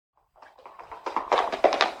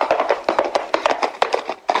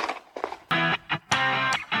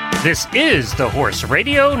This is the Horse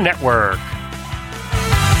Radio Network.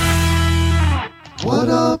 What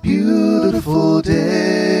a beautiful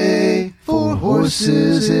day for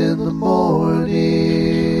horses in the morning.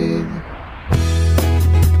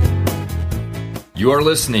 You are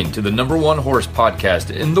listening to the #1 horse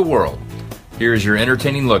podcast in the world. Here is your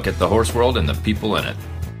entertaining look at the horse world and the people in it.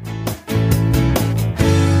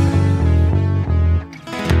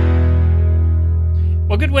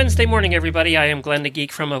 Well, good Wednesday morning, everybody. I am Glenn the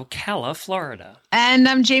Geek from Ocala, Florida. And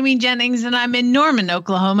I'm Jamie Jennings, and I'm in Norman,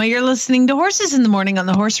 Oklahoma. You're listening to Horses in the Morning on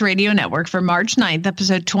the Horse Radio Network for March 9th,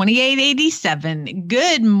 episode 2887.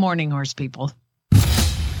 Good morning, horse people.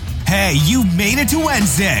 Hey, you made it to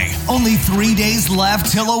Wednesday. Only 3 days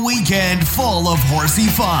left till a weekend full of horsey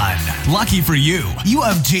fun. Lucky for you, you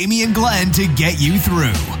have Jamie and Glenn to get you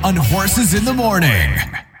through on Horses in the Morning.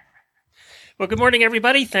 Well, good morning,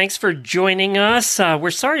 everybody. Thanks for joining us.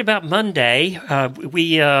 We're sorry about Monday.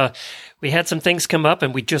 We had some things come up,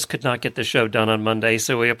 and we just could not get the show done on Monday,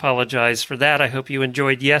 so we apologize for that. I hope you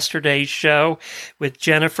enjoyed yesterday's show with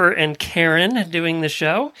Jennifer and Karen doing the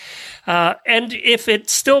show. And if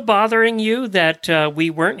it's still bothering you that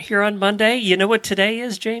we weren't here on Monday, you know what today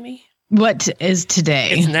is, Jamie? What is today?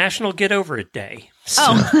 It's National Get Over It Day. So,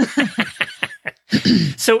 Oh.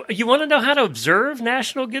 So you want to know how to observe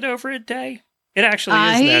National Get Over It Day? It actually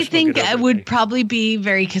is National I think Get Over it It would Day. probably be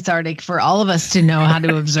very cathartic for all of us to know how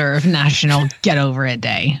to observe National Get Over It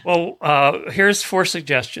Day. Well, here's 4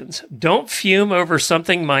 suggestions. Don't fume over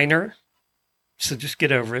something minor. So just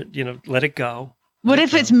get over it. Let it go. What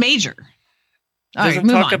if it's major? All right, Doesn't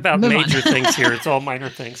move talk on, about move major on. things here. It's all minor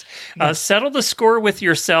things. Settle the score with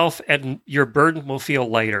yourself, and your burden will feel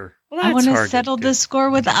lighter. Well, I want hard to settle do. the score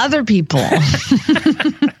with other people.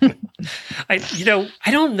 I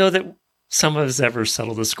don't know that some of us ever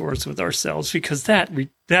settle the scores with ourselves, because that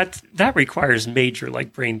requires major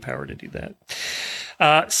brain power to do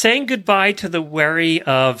that. Saying goodbye to the worry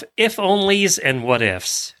of if-onlys and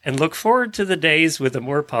what-ifs, and look forward to the days with a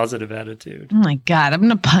more positive attitude. Oh my God, I'm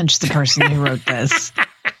going to punch the person who wrote this.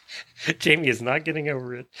 Jamie is not getting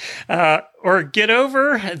over it. Or get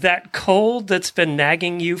over that cold that's been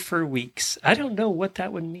nagging you for weeks. I don't know what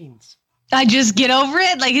that one means. I just get over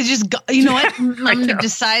it. Like it's just, you know what? I'm going to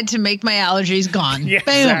decide to make my allergies gone. Yeah,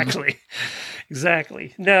 Boom.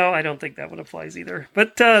 Exactly. No, I don't think that one applies either.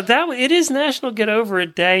 But it is National Get Over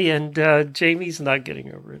It Day, and Jamie's not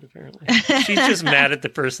getting over it, apparently. She's just mad at the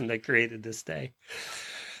person that created this day.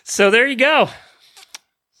 So there you go.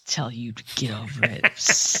 Tell you to get over it.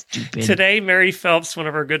 Stupid. Today, Mary Phelps, one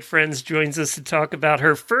of our good friends, joins us to talk about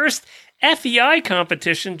her first FEI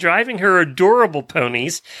competition, driving her adorable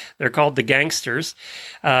ponies. They're called the Gangsters.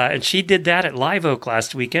 And she did that at Live Oak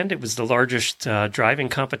last weekend. It was the largest driving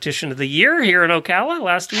competition of the year here in Ocala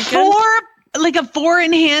last weekend. A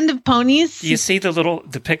 4-in-hand of ponies? Do you see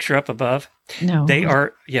the picture up above? No. They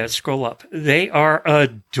are, scroll up. They are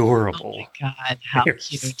adorable. Oh my God, how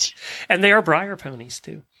cute. And they are Breyer ponies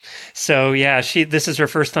too. So this is her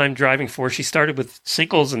first time driving 4. She started with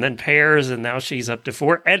singles and then pairs, and now she's up to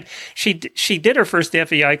 4. And she did her first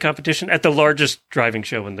FEI competition at the largest driving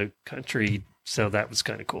show in the country. So that was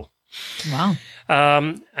kind of cool. Wow.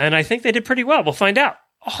 And I think they did pretty well. We'll find out.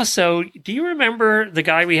 Also, do you remember the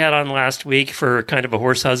guy we had on last week for kind of a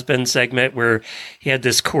horse husband segment where he had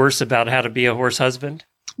this course about how to be a horse husband?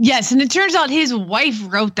 Yes, and it turns out his wife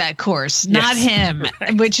wrote that course, not him,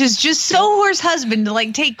 right. Which is just so horse husband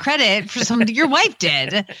to take credit for something your wife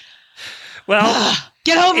did. Well,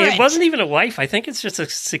 get over it. It wasn't even a wife. I think it's just a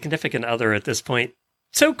significant other at this point.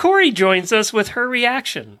 So Cori joins us with her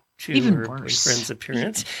reaction to her boyfriend's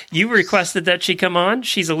appearance. You requested that she come on.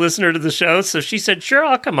 She's a listener to the show, so she said, sure,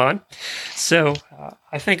 I'll come on. So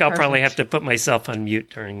I think I'll probably have to put myself on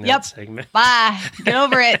mute during that segment. Bye. Get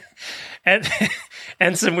over it.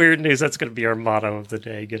 And some weird news. That's going to be our motto of the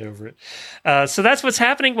day. Get over it. So that's what's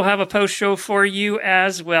happening. We'll have a post show for you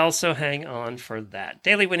as well, so hang on for that.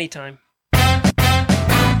 Daily Winnie time.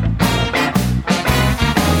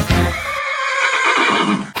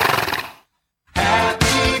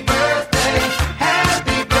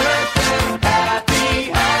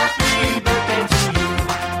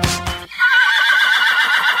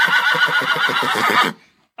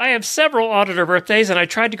 I have several auditor birthdays, and I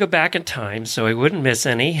tried to go back in time so I wouldn't miss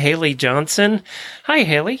any. Haley Johnson. Hi,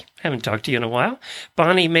 Haley. Haven't talked to you in a while.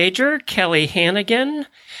 Bonnie Major. Kelly Hannigan.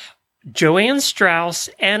 Joanne Strauss,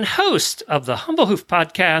 and host of the Humble Hoof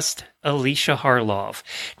podcast, Alicia Harlov.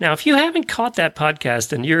 Now, if you haven't caught that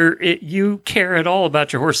podcast and you care at all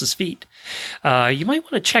about your horse's feet, you might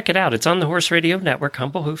want to check it out. It's on the Horse Radio Network,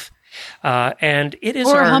 Humble Hoof. And it is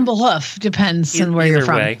or Humble Hoof, depends on where you're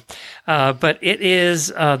from. Way. But it is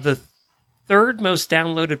the third most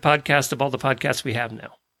downloaded podcast of all the podcasts we have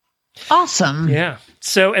now. Awesome. Yeah.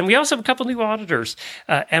 So, and we also have a couple new auditors,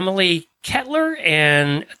 Emily Kettler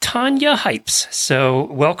and Tanya Hypes. So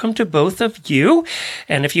welcome to both of you.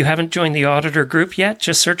 And if you haven't joined the auditor group yet,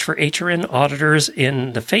 just search for HRN Auditors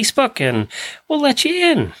in the Facebook and we'll let you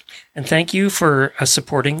in. And thank you for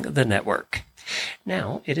supporting the network.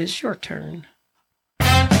 Now it is your turn.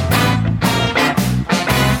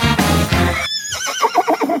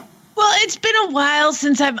 Well, it's been a while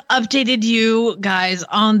since I've updated you guys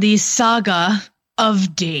on the saga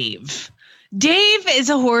of Dave. Dave is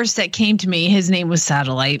a horse that came to me. His name was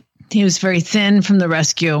Satellite. He was very thin from the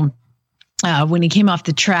rescue. When he came off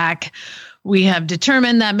the track, we have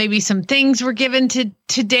determined that maybe some things were given to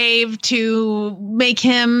Dave to make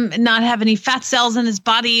him not have any fat cells in his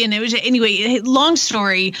body. And it was, anyway, long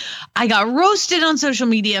story. I got roasted on social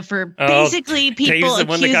media for basically people Dave's the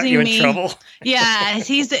one that got you in trouble. Yeah,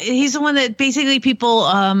 he's the one that basically people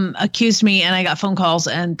accused me, and I got phone calls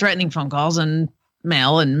and threatening phone calls and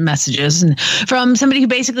mail and messages and from somebody who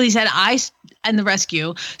basically said I and the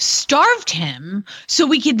rescue starved him so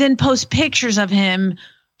we could then post pictures of him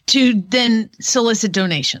to then solicit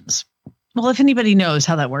donations. Well, if anybody knows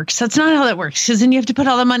how that works, that's not how that works, because then you have to put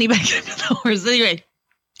all the money back into the horse. Anyway,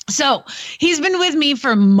 so he's been with me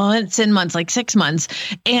for months and months, like 6 months,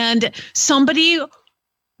 and somebody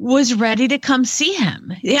was ready to come see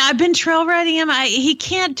him. Yeah, I've been trail riding him. He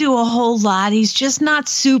can't do a whole lot. He's just not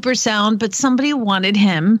super sound, but somebody wanted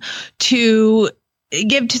him to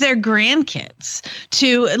give to their grandkids,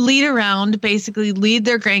 to lead their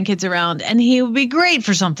grandkids around. And he would be great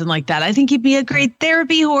for something like that. I think he'd be a great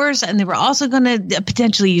therapy horse. And they were also going to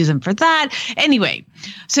potentially use him for that. Anyway,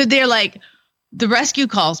 so they're like, the rescue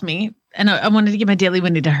calls me, and I wanted to get my daily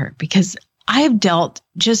winded to her because I have dealt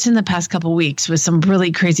just in the past couple of weeks with some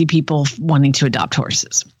really crazy people wanting to adopt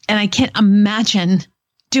horses. And I can't imagine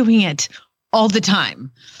doing it all the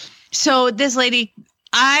time. So this lady,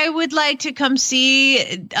 I would like to come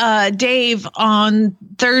see Dave on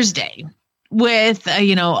Thursday with,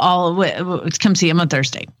 come see him on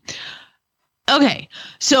Thursday. Okay.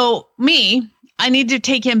 So I need to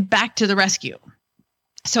take him back to the rescue.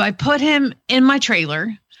 So I put him in my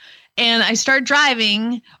trailer and I start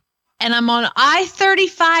driving, and I'm on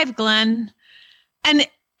I-35, Glenn, and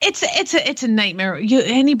it's a nightmare.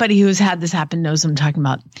 Anybody who's had this happen knows what I'm talking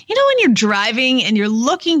about. You know, when you're driving and you're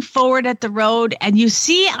looking forward at the road and you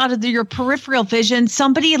see out of your peripheral vision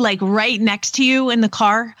somebody like right next to you in the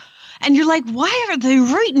car, and you're like, why are they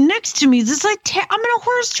right next to me? This is like I'm in a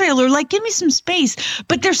horse trailer. Like, give me some space,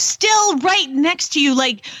 but they're still right next to you,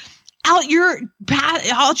 like out your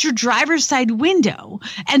driver's side window,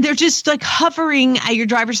 and they're just like hovering at your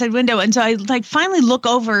driver's side window. And so I like finally look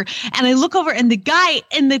over, and the guy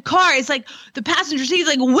in the car is like, the passenger seat is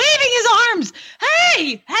like waving his arms.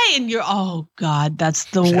 Hey, and you're, oh God, that's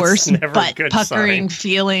the worst butt puckering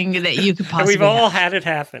feeling that you could possibly We've all had it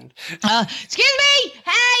happen. Excuse me.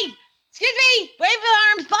 Hey. Excuse me, wave the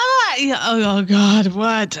arms, blah, blah. Oh God,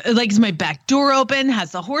 what? Like, is my back door open?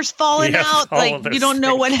 Has the horse fallen out? Like, you don't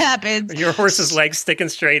know what happens. Your horse's legs sticking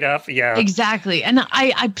straight up. Yeah, exactly. And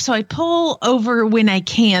I pull over when I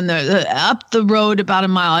can, up the road about a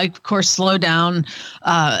mile. I, of course, slow down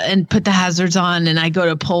and put the hazards on, and I go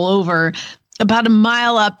to pull over. About a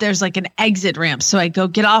mile up, there's like an exit ramp. So I go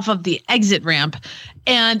get off of the exit ramp,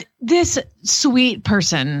 and this sweet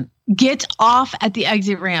person gets off at the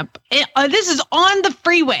exit ramp. This is on the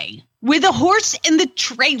freeway with a horse in the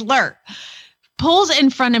trailer, pulls in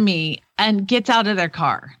front of me and gets out of their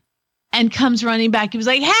car and comes running back. He was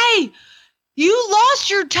like, hey, you lost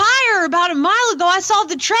your tire about a mile ago. I saw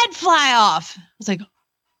the tread fly off. I was like,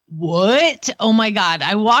 what? Oh my God.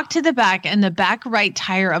 I walked to the back, and the back right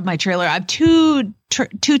tire of my trailer, I have two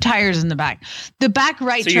tires in the back. The back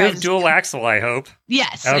right tire. So you have dual axle, I hope.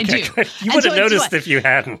 Yes, okay, I do. You would have noticed if you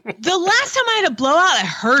hadn't. The last time I had a blowout, I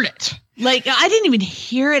heard it. Like, I didn't even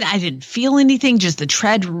hear it. I didn't feel anything, just the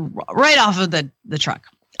tread right off of the truck.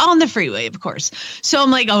 On the freeway, of course. So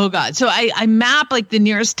I'm like, oh God. So I map like the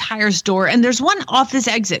nearest tire store, and there's one off this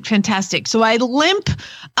exit. Fantastic. So I limp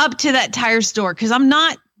up to that tire store because I'm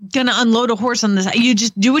not going to unload a horse on this. You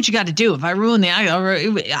just do what you got to do. If I ruin the,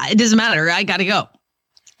 it doesn't matter. I got to go.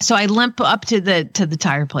 So I limp up to the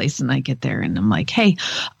tire place, and I get there, and I'm like, "Hey,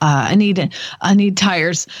 I need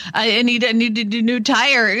tires. I need a new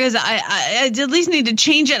tire because I at least need to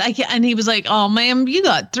change it." And he was like, "Oh, ma'am, you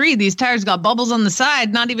got 3. These tires got bubbles on the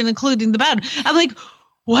side, not even including the bed." I'm like,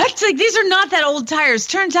 "What? Like these are not that old tires."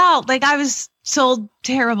 Turns out, like I was sold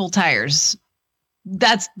terrible tires.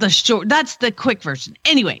 That's the quick version.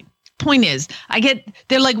 Anyway. Point is,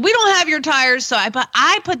 they're like, "We don't have your tires." So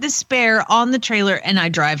I put the spare on the trailer and I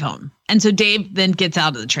drive home. And so Dave then gets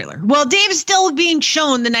out of the trailer. Well, Dave's still being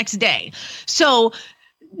shown the next day. So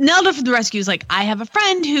Nelda from the rescue is like, "I have a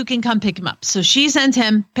friend who can come pick him up." So she sends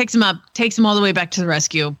him, picks him up, takes him all the way back to the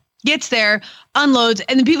rescue, gets there, unloads,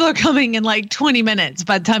 and the people are coming in like 20 minutes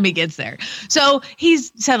by the time he gets there. So he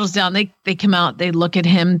settles down. They come out, they look at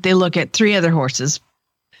him, they look at 3 other horses.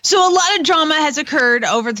 So a lot of drama has occurred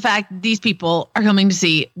over the fact that these people are coming to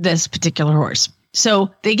see this particular horse. So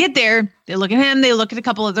they get there, they look at him, they look at a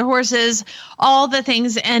couple other horses, all the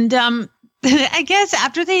things. And I guess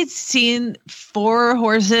after they'd seen 4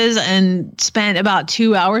 horses and spent about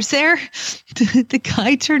 2 hours there, the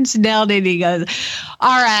guy turns down and he goes,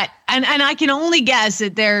 "All right." And I can only guess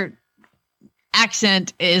that their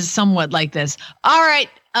accent is somewhat like this. "All right.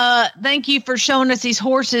 Thank you for showing us these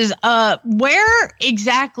horses. Where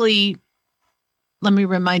exactly," let me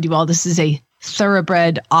remind you all, this is a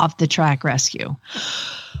thoroughbred off the track rescue.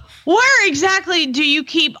 "Where exactly do you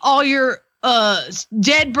keep all your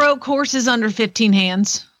dead broke horses under 15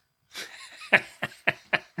 hands?"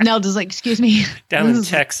 Nelda's like, "Excuse me." Down in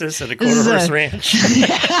Texas at a quarter horse ranch.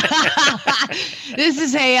 This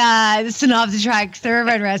is an off the track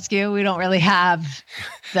thoroughbred rescue. We don't really have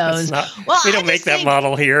those. We don't make that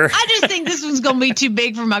model here. I just think this one's going to be too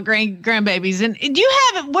big for my grandbabies. And do you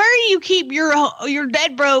have it? Where do you keep your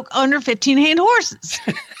dead broke under 15 hand horses?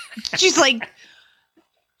 She's like,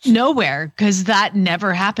 "Nowhere, because that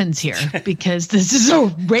never happens here, because this is a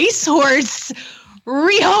racehorse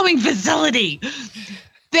rehoming facility.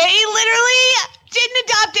 They literally didn't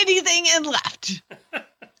adopt anything and left."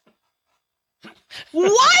 Why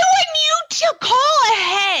wouldn't you call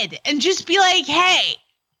ahead and just be like, "Hey,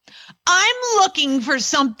 I'm looking for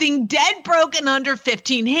something dead, broken, under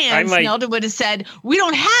 15 hands." Nelda would have said, "We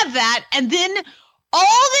don't have that." And then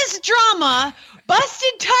all this drama,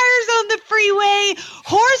 busted tires on the freeway,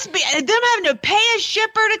 them having to pay a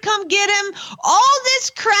shipper to come get him, all this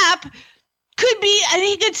crap could be, and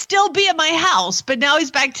he could still be at my house, but now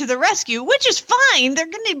he's back to the rescue, which is fine. They're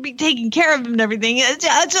going to be taking care of him and everything. It's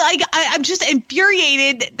like, I'm just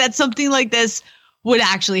infuriated that something like this would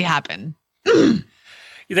actually happen.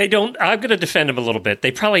 They don't. I'm going to defend them a little bit.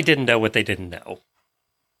 They probably didn't know what they didn't know.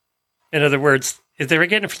 In other words, if they were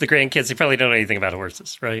getting it for the grandkids, they probably don't know anything about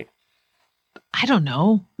horses, right? I don't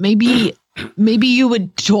know. Maybe you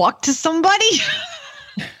would talk to somebody.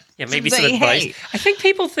 Yeah, maybe some advice. Hey. I think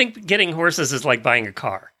people think getting horses is like buying a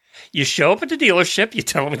car. You show up at the dealership, you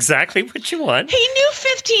tell them exactly what you want. He knew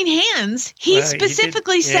 15 hands. He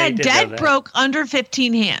specifically said dead broke under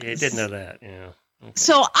 15 hands. He did know that, yeah. Okay.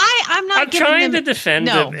 So I'm not I'm trying to defend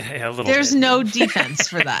no, a little there's bit. No defense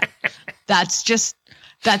for that.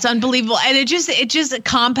 That's unbelievable. And it just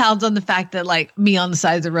compounds on the fact that, like, me on the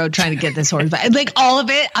side of the road trying to get this horse back. Like, all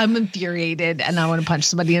of it, I'm infuriated and I want to punch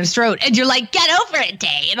somebody in his throat. And you're like, "Get over it,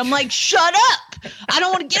 Day." And I'm like, "Shut up. I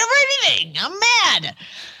don't want to get over anything. I'm mad."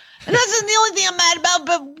 And that's the only thing I'm mad about,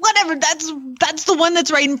 but whatever. That's the one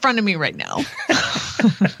that's right in front of me right now.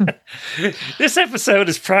 This episode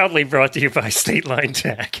is proudly brought to you by State Line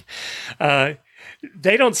Tack.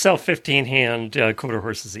 They don't sell 15-hand quarter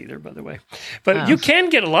horses either, by the way. But you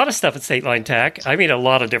can get a lot of stuff at State Line Tack. I mean, a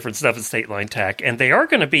lot of different stuff at State Line Tack. And they are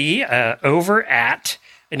going to be over at,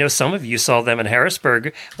 I know some of you saw them in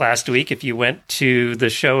Harrisburg last week if you went to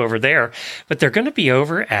the show over there. But they're going to be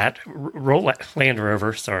over at Land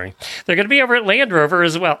Rover, sorry. They're going to be over at Land Rover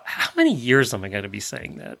as well. How many years am I going to be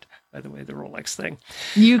saying that, by the way, the Rolex thing?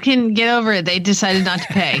 You can get over it. They decided not to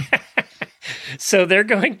pay. So they're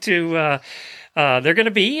going to... they're going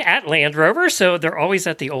to be at Land Rover, so they're always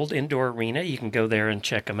at the old indoor arena. You can go there and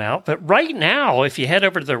check them out. But right now, if you head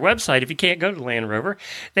over to their website, if you can't go to Land Rover,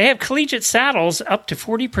 they have collegiate saddles up to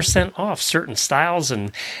 40% off certain styles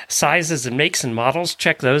and sizes and makes and models.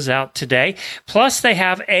 Check those out today. Plus, they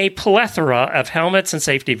have a plethora of helmets and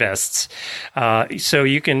safety vests. So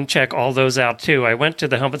you can check all those out, too. I went to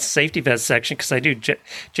the helmets and safety vest section because I knew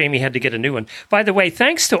Jamie had to get a new one. By the way,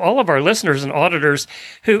 thanks to all of our listeners and auditors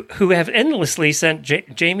who have endlessly sent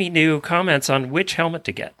Jamie new comments on which helmet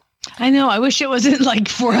to get. I know. I wish it wasn't like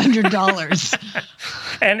 $400.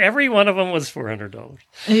 And every one of them was $400.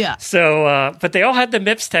 Yeah. So, but they all had the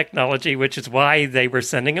MIPS technology, which is why they were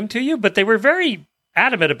sending them to you. But they were very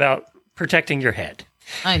adamant about protecting your head.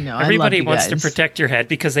 I know. Everybody I love you wants to guys. protect your head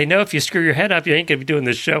because they know if you screw your head up, you ain't going to be doing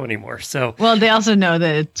this show anymore. So, Well, they also know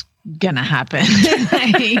that it's gonna happen.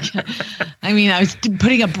 I mean, I was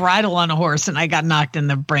putting a bridle on a horse and I got knocked in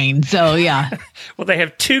the brain. So yeah. well, they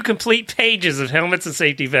have 2 complete pages of helmets and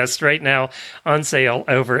safety vests right now on sale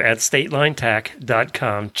over at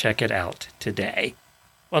statelinetack.com. Check it out today.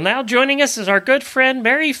 Well, now joining us is our good friend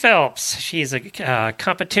Mary Phelps. She's a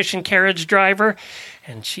competition carriage driver,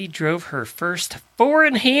 and she drove her first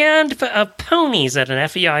 4-in-hand of ponies at an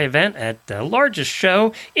FEI event at the largest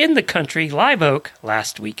show in the country, Live Oak,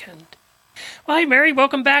 last weekend. Well, hi, Mary.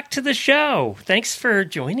 Welcome back to the show. Thanks for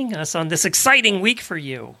joining us on this exciting week for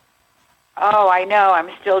you. Oh, I know. I'm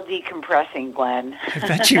still decompressing, Glenn. I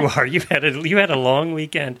bet you are. You had a long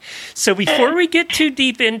weekend. So before we get too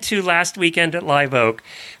deep into last weekend at Live Oak,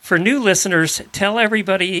 for new listeners, tell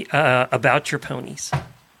everybody about your ponies.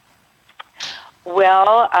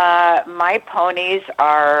 Well, my ponies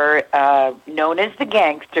are known as the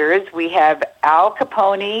Gangsters. We have Al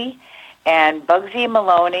Capone and Bugsy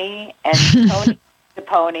Maloney and Tony the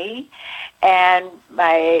Pony and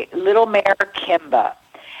my little mare Kimba.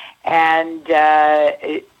 And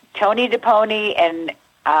Tony the Pony and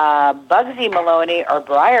Bugsy Maloney are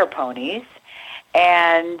Briar ponies.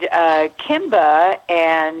 And Kimba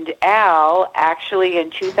and Al actually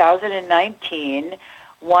in 2019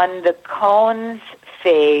 won the cones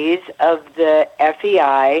phase of the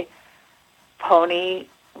FEI Pony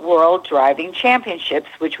World Driving Championships,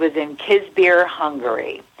 which was in Kizbir,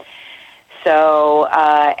 Hungary. So,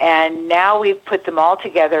 and now we've put them all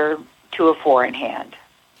together to a 4-in-hand.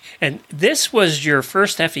 And this was your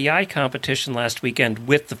first FEI competition last weekend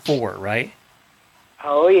with the 4, right?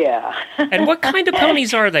 Oh, yeah. And what kind of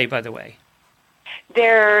ponies are they, by the way?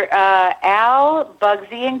 They're Al,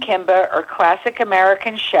 Bugsy, and Kimba are classic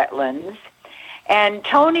American Shetlands. And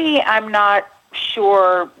Tony, I'm not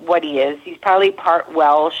sure what he is. He's probably part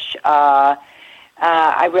Welsh.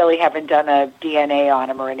 I really haven't done a DNA on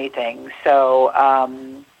him or anything. So,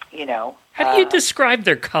 you know. How do you describe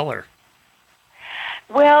their color?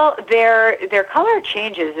 Well, their color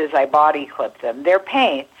changes as I body clip them. They're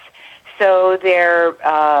paints. So they're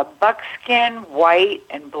buckskin, white,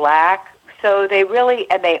 and black. So they really,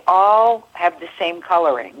 and they all have the same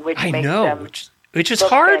coloring, which makes them which is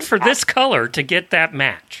hard for this color to get that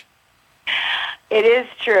match. It is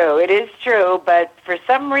true. It is true. But for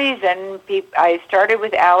some reason, I started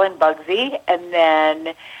with Al and Bugsy, and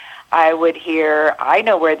then I would hear, I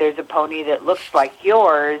know where there's a pony that looks like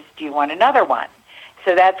yours. Do you want another one?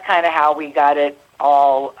 So that's kind of how we got it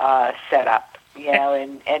all set up, you know,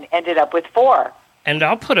 and ended up with 4. And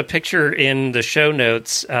I'll put a picture in the show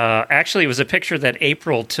notes. Actually, it was a picture that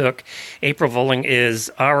April took. April Voling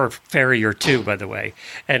is our farrier, too, by the way.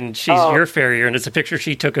 And she's your farrier, and it's a picture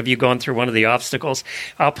she took of you going through one of the obstacles.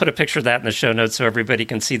 I'll put a picture of that in the show notes so everybody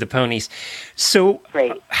can see the ponies. So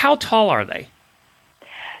how tall are they?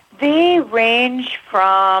 They range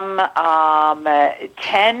from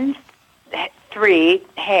 10 3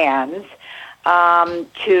 hands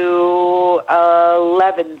to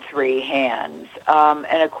 11 3 hands.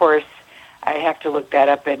 And of course, I have to look that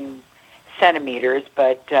up in centimeters,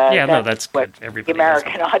 but that's what good. Everybody the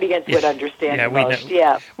American audience would understand most.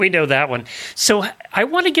 We know that one. So I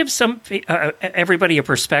want to give everybody a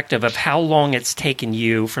perspective of how long it's taken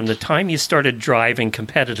you from the time you started driving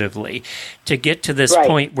competitively to get to this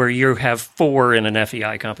point where you have 4 in an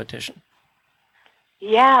FEI competition.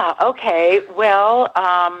 Yeah, okay. Well,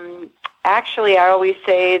 actually, I always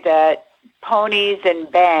say that ponies and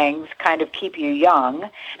bangs kind of keep you young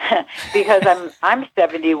because I'm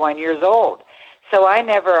 71 years old. So I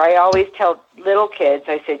always tell little kids,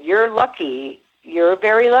 I said, you're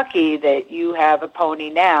very lucky that you have a pony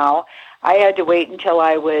now. I had to wait until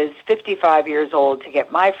I was 55 years old to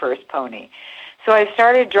get my first pony. So I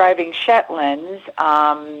started driving Shetlands,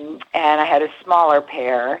 and I had a smaller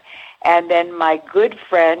pair. And then my good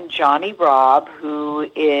friend, Johnny Robb, who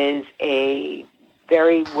is a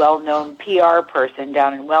very well-known PR person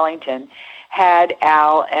down in Wellington, had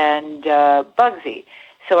Al and Bugsy.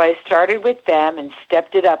 So I started with them and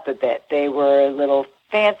stepped it up a bit. They were a little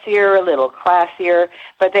fancier, a little classier,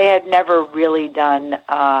 but they had never really done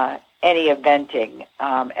any eventing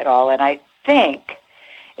at all. And I think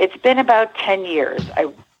it's been about 10 years.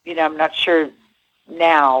 I'm not sure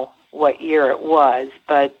now what year it was,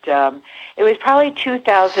 but it was probably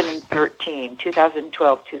 2012,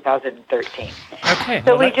 2013. Okay.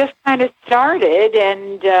 So we just kind of started,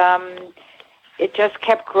 and it just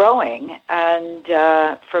kept growing. And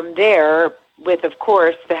from there, with, of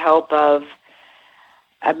course, the help of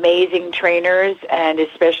amazing trainers, and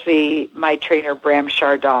especially my trainer, Bram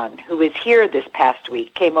Chardon, who was here this past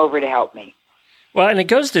week, came over to help me. Well, and it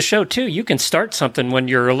goes to show, too, you can start something when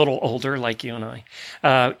you're a little older, like you and I.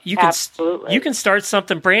 Absolutely. You can start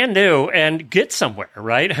something brand new and get somewhere,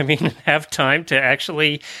 right? I mean, have time to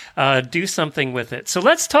actually do something with it. So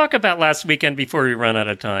let's talk about last weekend before we run out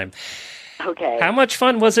of time. Okay. How much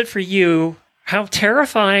fun was it for you? How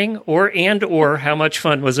terrifying or how much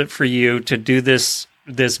fun was it for you to do this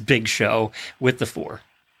big show with the four?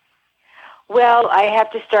 Well, I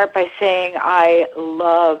have to start by saying I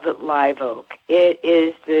love Live Oak. It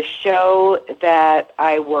is the show that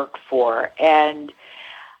I work for, and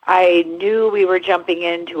I knew we were jumping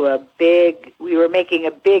into we were making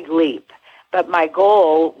a big leap, but my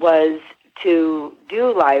goal was to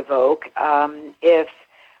do Live Oak if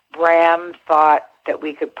Bram thought that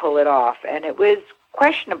we could pull it off, and it was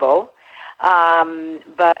questionable,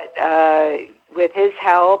 but with his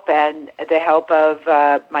help and the help of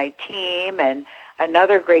my team and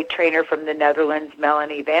another great trainer from the Netherlands,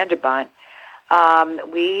 Melanie Vanderbont,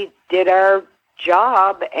 we did our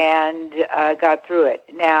job and got through it.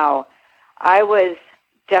 Now, I was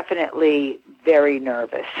definitely very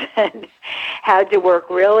nervous and had to work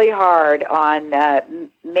really hard on,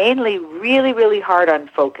 mainly really, really hard on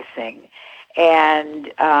focusing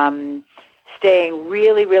and staying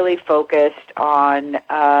really, really focused on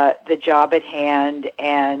the job at hand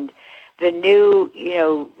and the new,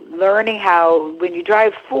 learning how, when you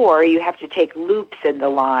drive four, you have to take loops in the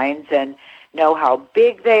lines and know how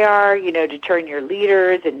big they are, to turn your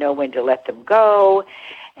leaders and know when to let them go.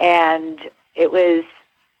 And it was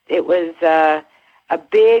a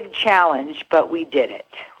big challenge, but we did it.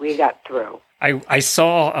 We got through. I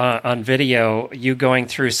saw on video you going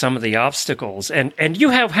through some of the obstacles, and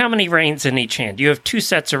you have how many reins in each hand? You have two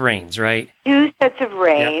sets of reins, right? Two sets of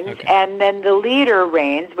reins, yeah, okay. And then the leader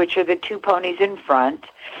reins, which are the two ponies in front,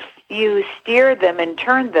 you steer them and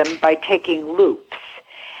turn them by taking loops,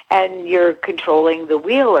 and you're controlling the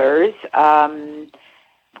wheelers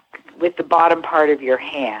with the bottom part of your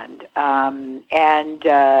hand, and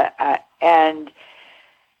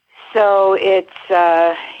so it's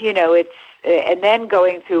and then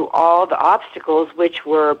going through all the obstacles, which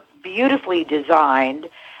were beautifully designed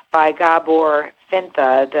by Gabor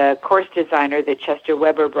Finta, the course designer that Chester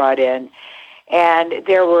Weber brought in. And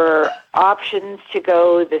there were options to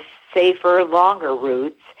go the safer, longer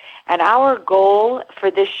routes. And our goal for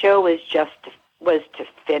this show was to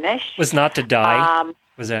finish. Was not to die?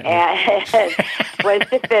 Was that was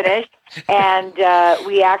to finish. And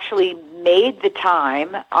we actually made the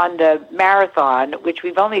time on the marathon, which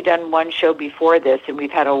we've only done one show before this, and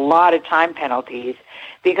we've had a lot of time penalties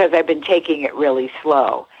because I've been taking it really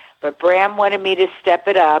slow. But Bram wanted me to step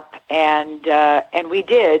it up, and we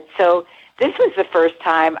did. So this was the first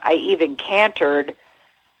time I even cantered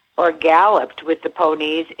or galloped with the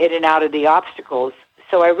ponies in and out of the obstacles.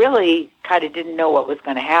 So I really kind of didn't know what was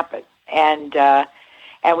going to happen. And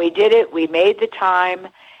we did it. We made the time.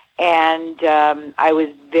 And I was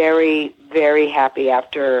very, very happy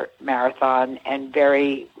after marathon and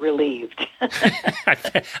very relieved.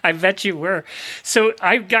 I bet you were. So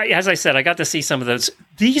as I said, I got to see some of those.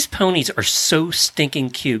 These ponies are so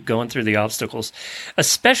stinking cute going through the obstacles,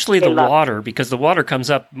 especially the water, because the water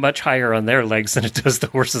comes up much higher on their legs than it does the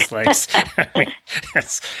horse's legs. I mean,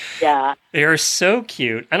 yeah. They are so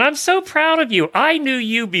cute. And I'm so proud of you. I knew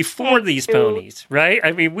you before these ponies, right?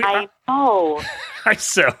 I mean, I know.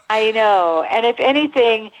 I know. And if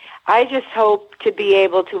anything, I just hope to be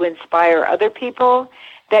able to inspire other people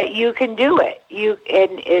that you can do it.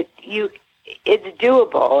 It's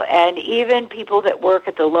doable. And even people that work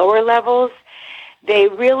at the lower levels,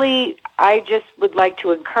 I just would like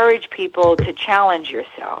to encourage people to challenge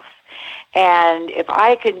yourself. And if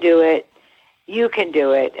I can do it, you can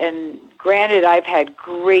do it. And granted, I've had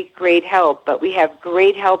great, great help, but we have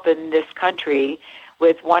great help in this country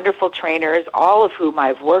with wonderful trainers, all of whom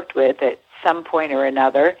I've worked with at some point or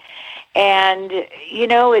another. And,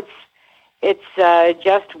 it's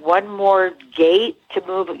just one more gate to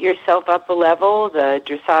move yourself up a level. The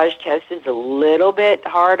dressage test is a little bit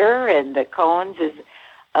harder, and the cones is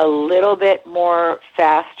a little bit more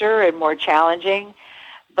faster and more challenging.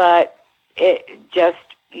 But it just,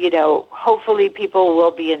 hopefully people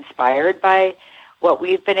will be inspired by what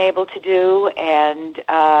we've been able to do, and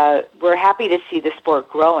we're happy to see the sport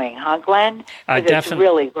growing, huh, Glenn? It's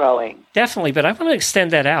really growing. Definitely, but I want to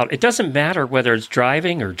extend that out. It doesn't matter whether it's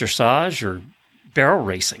driving or dressage or barrel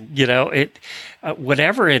racing.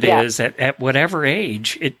 Whatever it is, at whatever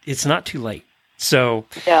age, it's not too late. So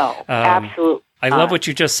no, absolutely. I love what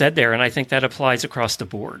you just said there, and I think that applies across the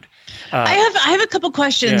board. I have a couple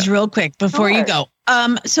questions real quick before you go.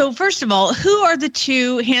 So first of all, who are the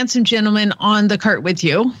two handsome gentlemen on the cart with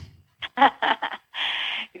you?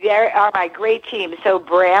 There are my great team. So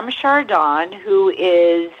Bram Chardon, who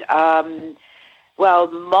is,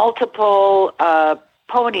 multiple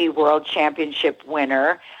pony world championship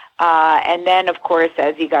winner. And then, of course,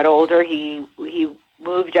 as he got older, he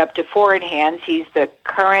moved up to four in hands. He's the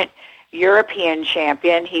current European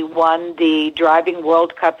champion. He won the Driving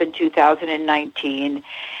World Cup in 2019.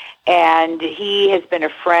 And he has been a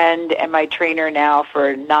friend and my trainer now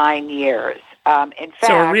for 9 years. In fact,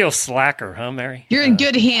 so a real slacker, huh, Mary? You're in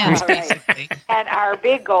good hands, basically. And our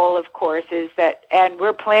big goal, of course, is that, and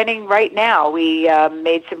we're planning right now, we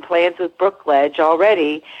made some plans with Brookledge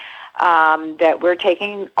already, that we're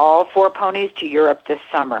taking all four ponies to Europe this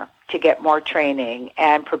summer to get more training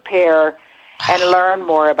and prepare and learn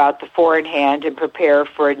more about the four in hand and prepare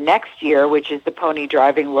for next year, which is the Pony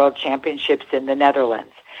Driving World Championships in the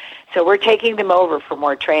Netherlands. So we're taking them over for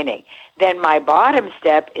more training. Then my bottom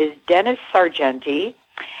step is Dennis Sargenti,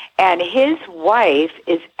 and his wife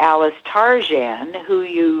is Alice Tarjan, who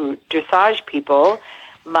you dressage people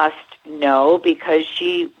must know because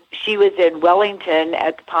she was in Wellington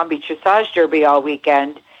at the Palm Beach Dressage Derby all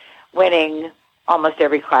weekend, winning almost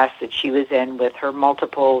every class that she was in with her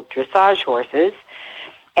multiple dressage horses.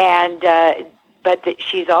 And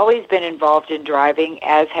she's always been involved in driving,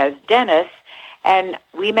 as has Dennis. And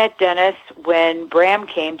we met Dennis when Bram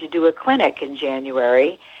came to do a clinic in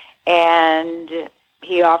January, and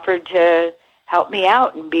he offered to help me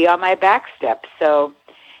out and be on my back step. So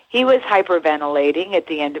he was hyperventilating at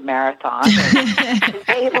the end of marathon and was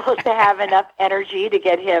able to have enough energy to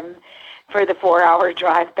get him for the 4-hour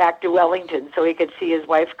drive back to Wellington so he could see his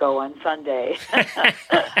wife go on Sunday.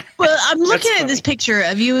 Well, I'm looking at this picture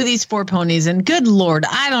of you with these four ponies, and good Lord,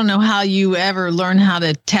 I don't know how you ever learn how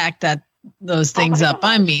to tack those things up.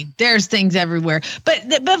 I mean, there's things everywhere. But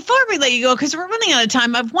before we let you go, because we're running out of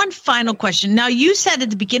time, I have one final question. Now, you said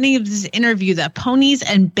at the beginning of this interview that ponies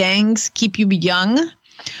and bangs keep you young.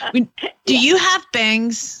 Do you have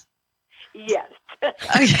bangs? Yes.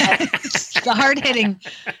 Okay. The hard-hitting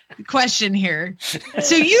question here.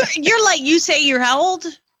 So you're like, you say you're how old?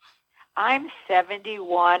 I'm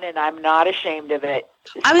 71, and I'm not ashamed of it.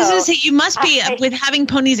 I was going to say, you must be, with having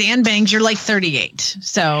ponies and bangs, you're like 38.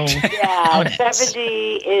 So yeah, 70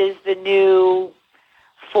 is the new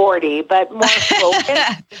 40, but more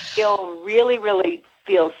focused. Still really, really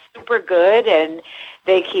feel super good, and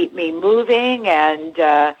they keep me moving and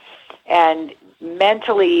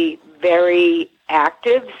mentally very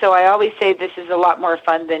active. So I always say this is a lot more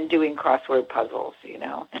fun than doing crossword puzzles, you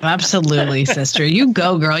know. Absolutely, sister. You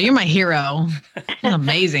go, girl. You're my hero.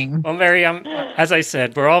 Amazing. Well, Mary, as I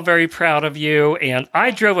said, we're all very proud of you. And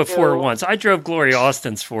I drove a 4 once. I drove Gloria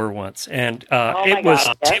Austin's 4 once, and it was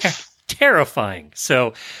terrifying.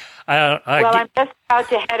 So I'm just about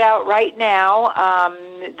to head out right now.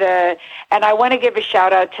 And I want to give a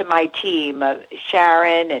shout out to my team of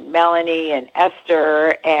Sharon and Melanie and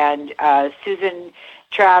Esther and Susan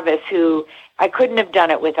Travis, who I couldn't have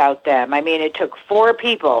done it without them. I mean, it took 4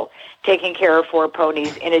 people taking care of 4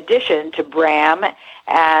 ponies, in addition to Bram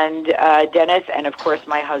and Dennis, and of course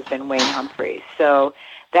my husband Wayne Humphreys. So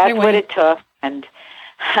that's what it took, and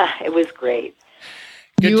it was great.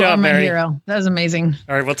 Good you job, are my Mary. hero. That was amazing.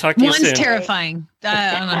 All right, we'll talk to you soon. One's terrifying.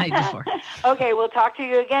 I don't know how you did before. Okay, we'll talk to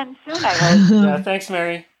you again soon, I hope. Yeah, thanks,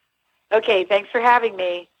 Mary. Okay, thanks for having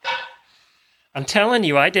me. I'm telling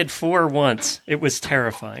you, I did 4 once. It was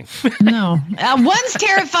terrifying. No, one's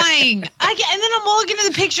terrifying. And then I'm looking at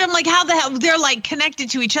the picture. I'm like, how the hell? They're like connected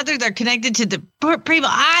to each other. They're connected to the people.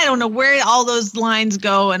 I don't know where all those lines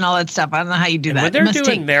go and all that stuff. I don't know how you do that. When they're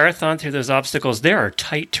doing marathon through those obstacles, there are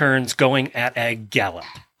tight turns going at a gallop.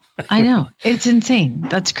 I know. It's insane.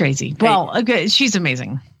 That's crazy. Well, okay, she's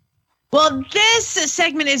amazing. Well, this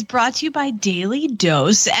segment is brought to you by Daily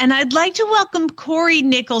Dose, and I'd like to welcome Cori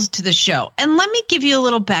Nichols to the show. And let me give you a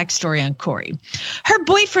little backstory on Cori. Her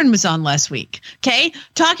boyfriend was on last week, okay,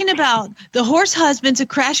 talking about the horse husband's a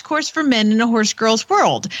crash course for men in a horse girl's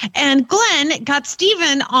world. And Glenn got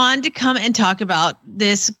Steven on to come and talk about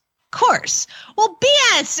this course. Well,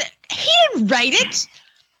 BS, he didn't write it.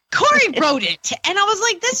 Cori wrote it. And I was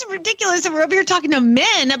like, this is ridiculous. And we're over here talking to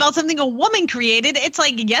men about something a woman created. It's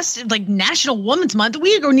like, yes, like National Women's Month.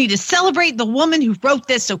 We need to celebrate the woman who wrote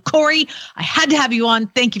this. So, Cori, I had to have you on.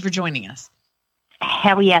 Thank you for joining us.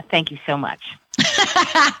 Hell yeah. Thank you so much.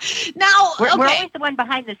 Now, we're always the one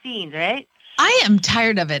behind the scenes, right? I am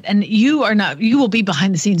tired of it. And you are not. You will be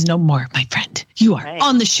behind the scenes no more, my friend. You are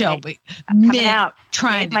on the show. Right. I'm coming out.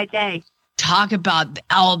 Trying my day. talk about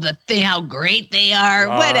all the thing, how great they are,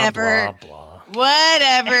 Blah, whatever. blah, blah.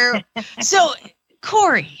 Whatever. So,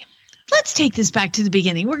 Cori, let's take this back to the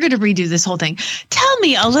beginning. We're going to redo this whole thing. Tell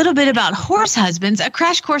me a little bit about Horse Husbands, a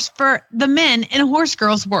crash course for the men in Horse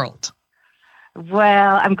Girls world.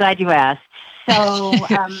 Well, I'm glad you asked. So,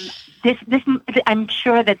 this, I'm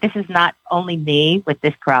sure that this is not only me with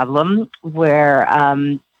this problem where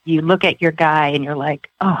you look at your guy and you're like,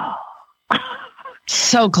 oh,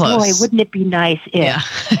 so close. Boy, wouldn't it be nice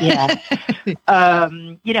if,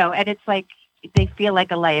 you know, and it's like, they feel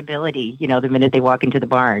like a liability, you know, the minute they walk into the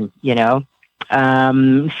barn, you know?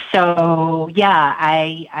 So yeah,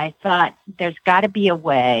 I thought there's got to be a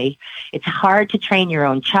way. It's hard to train your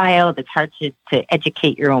own child. It's hard to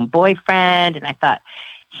educate your own boyfriend. And I thought,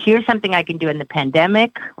 here's something I can do in the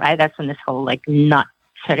pandemic, right? That's when this whole like nut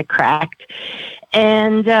sort of cracked.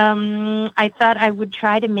 And I thought I would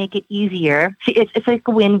try to make it easier. See, it's like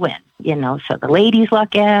a win-win, you know. So the ladies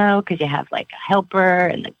luck out because you have like a helper,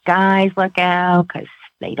 and the guys luck out because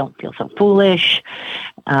they don't feel so foolish.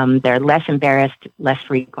 They're less embarrassed less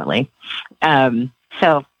frequently.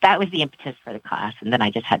 So that was the impetus for the class, and then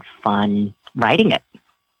I just had fun writing it.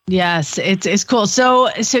 Yes, it's cool. So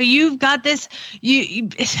you've got this.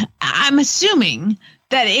 I'm assuming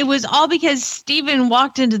that it was all because Steven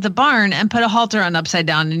walked into the barn and put a halter on upside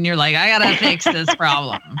down, and you're like, I gotta fix this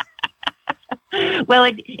problem. Well,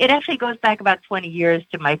 it actually goes back about 20 years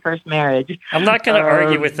to my first marriage. I'm not going to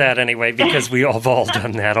argue with that anyway, because we have all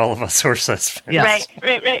done that, all of us Horse Husbands. Yes.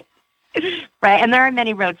 Right. Right, and there are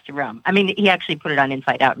many roads to Rome. I mean, he actually put it on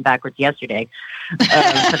inside out and backwards yesterday for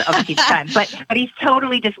the umpteenth time. But he's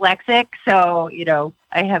totally dyslexic, so you know,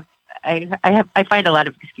 I find a lot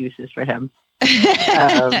of excuses for him.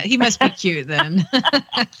 He must be cute then.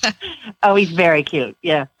 Oh, he's very cute.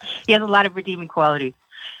 Yeah, he has a lot of redeeming qualities.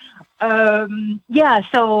 Yeah,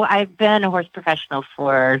 so I've been a horse professional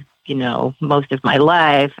for, you know, most of my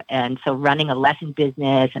life. And so running a lesson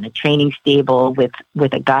business and a training stable with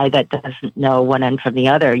a guy that doesn't know one end from the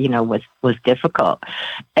other, you know, was difficult.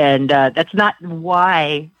 And that's not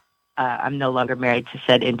why I'm no longer married to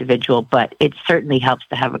said individual, but it certainly helps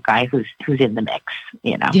to have a guy who's in the mix,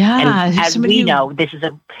 you know. Yeah. And as we know, this is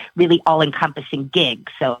a really all-encompassing gig,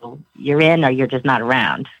 so you're in or you're just not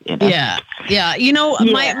around. You know? Yeah. You know,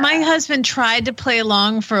 my husband tried to play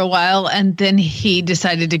along for a while, and then he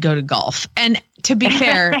decided to go to golf. And to be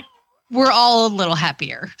fair, we're all a little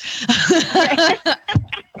happier.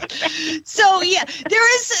 So yeah,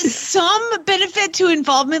 there is some benefit to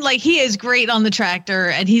involvement. Like, he is great on the tractor,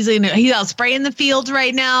 and he's out spraying the fields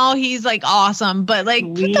right now. He's like awesome. But like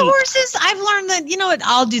with the horses, I've learned that, you know what,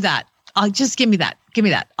 I'll do that. I'll just give me that.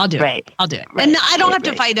 I'll do it. I'll do it. Right. And I don't have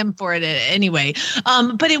to fight him for it anyway.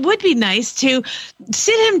 But it would be nice to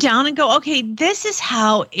sit him down and go, okay, this is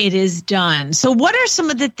how it is done. So what are some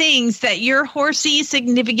of the things that your horsey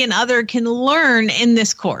significant other can learn in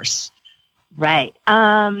this course? Right.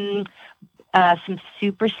 Some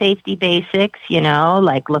super safety basics, you know,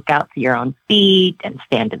 like look out for your own feet and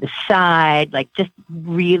stand to the side, like just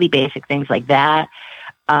really basic things like that.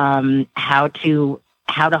 How to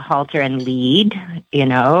halter and lead, you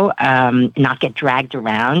know, not get dragged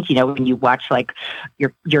around. You know, when you watch like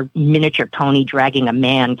your miniature pony dragging a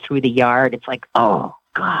man through the yard, it's like, oh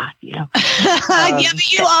God, you know. Yeah,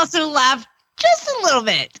 but you also laugh just a little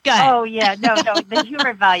bit. Go ahead. Oh yeah, no, the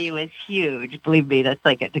humor value is huge. Believe me, that's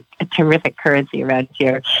like a terrific currency around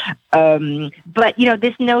here. But you know,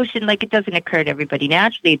 this notion, like, it doesn't occur to everybody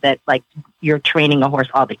naturally that like you're training a horse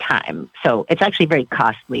all the time. So it's actually very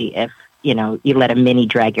costly if, you know, you let a mini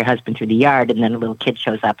drag your husband through the yard, and then a little kid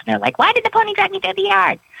shows up and they're like, why did the pony drag me through the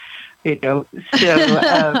yard? You know,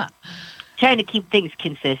 so trying to keep things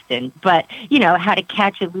consistent. But, you know, how to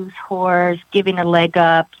catch a loose horse, giving a leg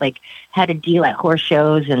up, like how to deal at horse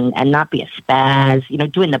shows and not be a spaz, you know,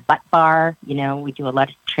 doing the butt bar. You know, we do a lot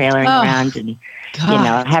of trailering around, and, God, you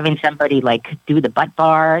know, having somebody like do the butt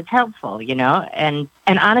bar, it's helpful, you know. And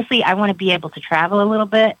honestly, I want to be able to travel a little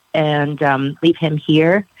bit and leave him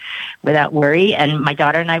here without worry. And my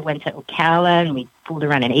daughter and I went to Ocala, and we fooled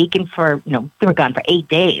around in Aiken for, you know, we were gone for 8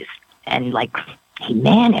 days, and like he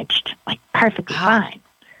managed like perfectly fine.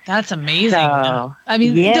 That's amazing. So, I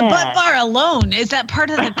mean, the butt bar alone, is that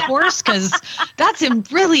part of the course? Because that's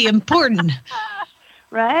really important.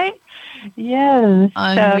 Right? Yeah.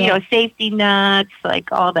 So, you know, safety nuts,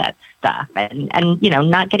 like all that stuff. And you know,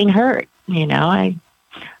 not getting hurt. You know,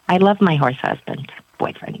 I love my horse husband,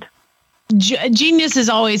 boyfriend. Genius is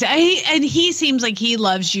always, and he seems like he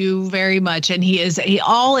loves you very much, and he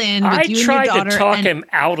all in with you and your daughter. I tried to talk him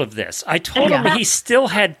out of this. I told him he still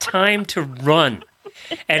had time to run,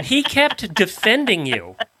 and he kept defending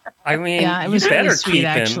you. I mean, Yeah, it was you better really sweet, keep him.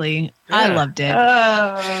 actually. Yeah. I loved it.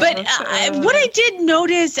 But what I did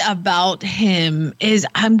notice about him is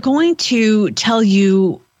I'm going to tell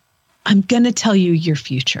you your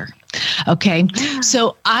future. Okay.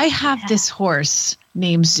 So I have this horse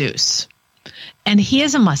named Zeus, and he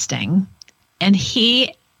is a Mustang, and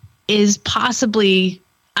he is possibly,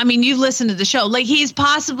 I mean, you listen to the show, like he's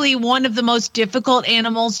possibly one of the most difficult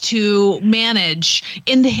animals to manage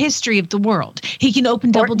in the history of the world. He can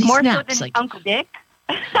open double D more snaps. so than Uncle Dick.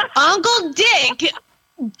 Uncle Dick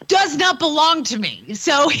does not belong to me.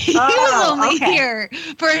 So he was only here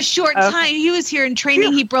for a short time. He was here in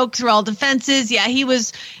training. He broke through all defenses. Yeah, he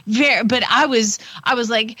was but I was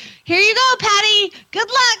like, here you go, Patty. Good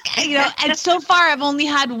luck. You know, and so far I've only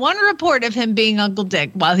had one report of him being Uncle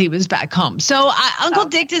Dick while he was back home. So Uncle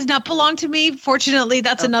Dick does not belong to me. Fortunately,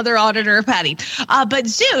 that's another auditor of Patty. But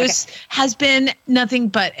Zeus has been nothing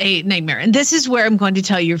but a nightmare. And this is where I'm going to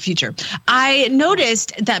tell you your future. I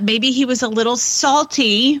noticed that maybe he was a little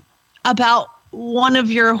salty about one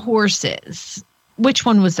of your horses. Which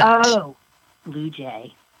one was that? Oh, Blue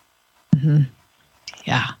Jay. Mm-hmm.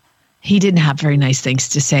 Yeah, he didn't have very nice things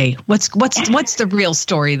to say. What's the real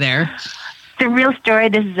story there? The real story,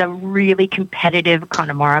 this is a really competitive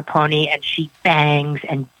Connemara pony, and she bangs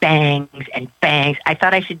and bangs and bangs. I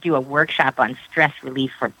thought I should do a workshop on stress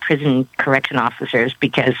relief for prison correction officers,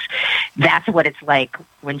 because that's what it's like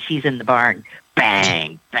when she's in the barn.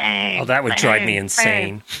 Bang, bang. Oh, that would drive me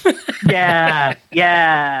insane. Yeah,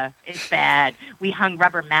 it's bad. We hung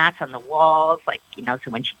rubber mats on the walls, like, you know,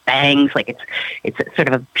 so when she bangs, like it's a sort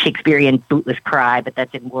of a Shakespearean bootless cry, but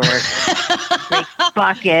that didn't work. Breaks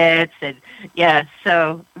buckets, and yeah,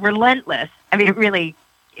 so relentless. I mean, it really,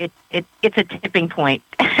 it's a tipping point.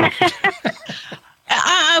 Well,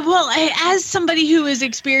 as somebody who is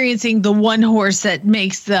experiencing the one horse that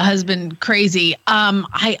makes the husband crazy,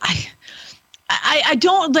 I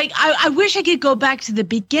don't like, I wish I could go back to the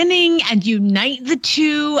beginning and unite the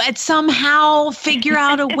two and somehow figure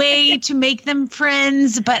out a way to make them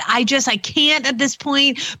friends. But I can't at this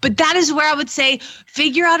point. But that is where I would say,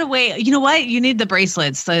 figure out a way. You know what? You need the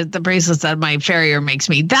bracelets, the bracelets that my farrier makes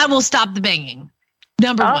me. That will stop the banging.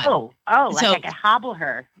 Number one. Oh, like I could hobble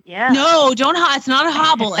her. Yeah. No, don't. It's not a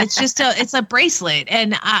hobble. It's just it's a bracelet,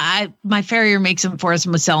 and my farrier makes them for us,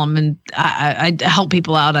 and we sell them, and I help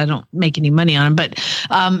people out. I don't make any money on them, but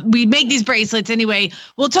we make these bracelets anyway.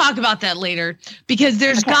 We'll talk about that later, because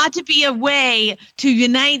there's got to be a way to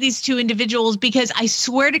unite these two individuals. Because I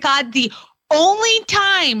swear to God, the only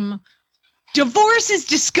time divorce is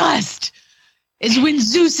discussed is when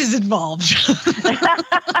Zeus is involved.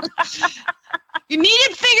 You need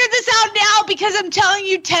to figure this out now, because I'm telling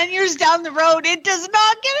you, 10 years down the road, it does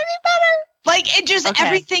not get any better. Like, it just,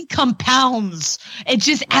 everything compounds. It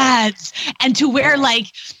just adds. And to where, like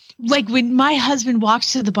when my husband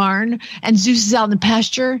walks to the barn and Zeus is out in the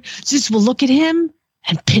pasture, Zeus will look at him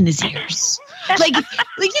and pin his ears. Like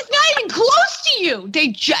it's not even close to you.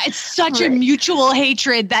 It's such a mutual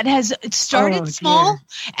hatred that has started small,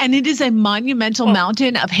 and it is a monumental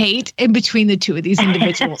mountain of hate in between the two of these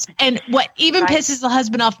individuals. And what even pisses the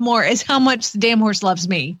husband off more is how much the damn horse loves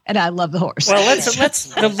me, and I love the horse. Well,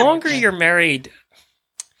 let's the longer you're married.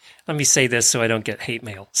 Let me say this so I don't get hate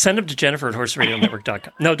mail. Send them to Jennifer at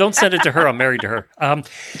horseradionetwork.com. No, don't send it to her. I'm married to her.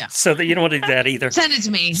 So that you don't want to do that either. Send it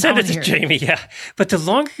to me. Send it to Jamie, yeah. But the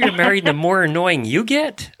longer you're married, the more annoying you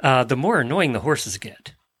get, the more annoying the horses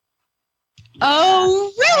get.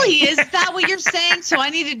 Oh, really? Is that what you're saying? So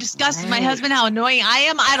I need to discuss with my husband how annoying I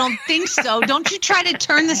am? I don't think so. Don't you try to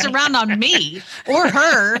turn this around on me or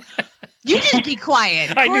her. You just be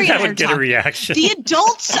quiet. I knew that would get a reaction. The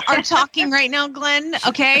adults are talking right now, Glenn.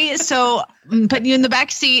 Okay, so I'm putting you in the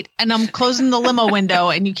back seat, and I'm closing the limo window,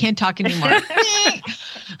 and you can't talk anymore.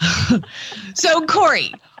 So,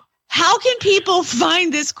 Cori, how can people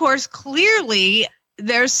find this course? Clearly,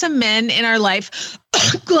 there's some men in our life,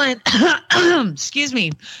 Glenn, excuse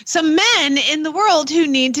me, some men in the world who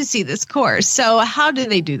need to see this course. So how do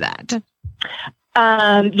they do that?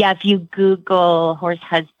 If you Google horse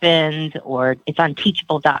husband, or it's on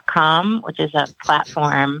teachable.com, which is a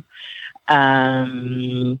platform.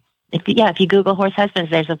 If you Google horse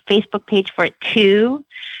husbands, there's a Facebook page for it too.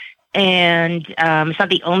 And it's not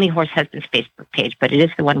the only horse husbands Facebook page, but it is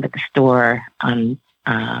the one with the store on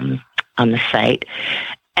the site.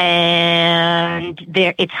 And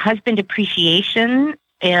it's Husband Appreciation,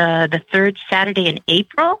 the third Saturday in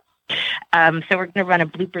April. So we're going to run a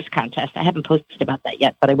bloopers contest. I haven't posted about that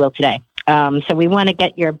yet, but I will today. So we want to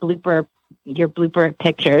get your blooper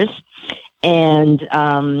pictures, and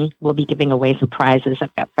we'll be giving away some prizes.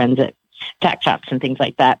 I've got friends that tack shops and things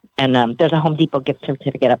like that. And there's a Home Depot gift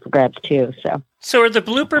certificate up for grabs too. So are the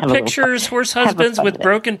blooper pictures horse husbands with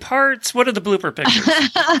broken parts? What are the blooper pictures?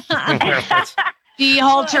 The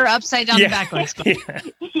halter upside down backwards.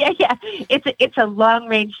 Yeah. It's a long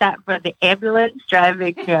range shot for the ambulance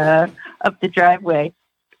driving up the driveway.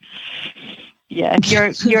 Yeah,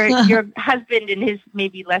 your husband in his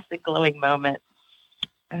maybe less than glowing moment.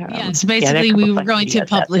 So basically we were going to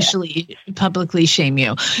publicly shame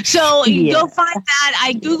you. So go find that.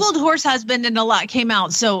 I Googled horse husband and a lot came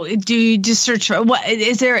out. So do you just search for what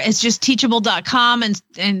is there? It's just teachable.com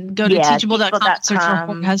and go to teachable.com and search for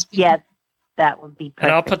horse husband. Yeah, that would be perfect.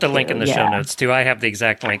 And I'll put the link in the show notes too. I have the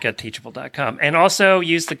exact link at teachable.com. And also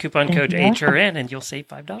use the coupon code HRN and you'll save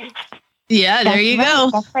 $5. Yeah, there you go.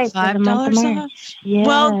 That's right. $5 off. Yeah,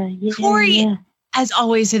 well, Cori, as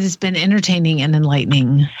always, it has been entertaining and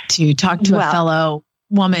enlightening to talk to a fellow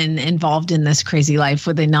woman involved in this crazy life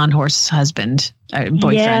with a non-horse husband,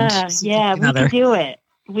 boyfriend. Yeah, we can do it.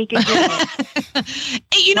 We can do it.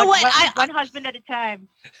 Hey, you know what? One husband at a time.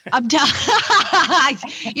 I'm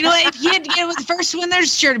you know what? If you had to get with the first one,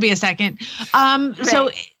 there's sure to be a second. So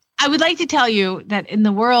I would like to tell you that in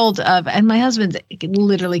the world of, and my husband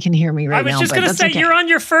literally can hear me right now. I was just going to say, you're on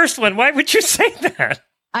your first one. Why would you say that?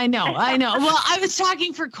 I know. Well, I was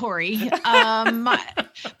talking for Cori, but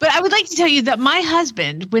I would like to tell you that my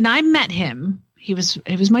husband, when I met him, he was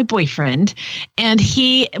my boyfriend, and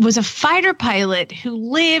he was a fighter pilot who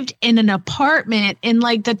lived in an apartment in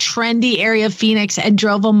like the trendy area of Phoenix and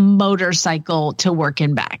drove a motorcycle to work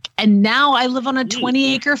and back. And now I live on a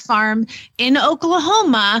 20-acre farm in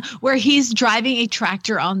Oklahoma where he's driving a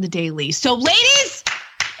tractor on the daily. So, ladies,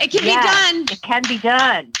 it can be done. It can be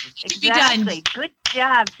done. It can be done. Good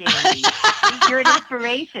job, Jamie. You're an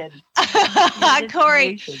inspiration.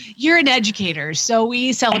 Cori, you're an educator. So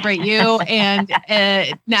we celebrate you and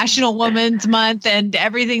National Women's Month and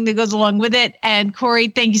everything that goes along with it. And Cori,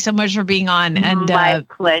 thank you so much for being on. And my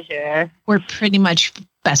pleasure. We're pretty much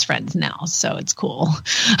best friends now. So it's cool.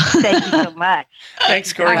 Thank you so much.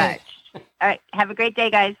 Thanks, Cori. All right. Have a great day,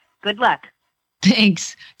 guys. Good luck.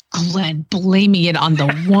 Thanks. Glenn blaming it on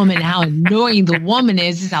the woman, how annoying the woman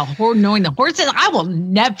is how annoying the horse is. I will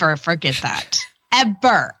never forget that.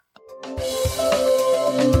 Ever.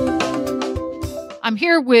 I'm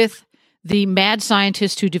here with the mad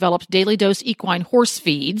scientist who developed Daily Dose equine horse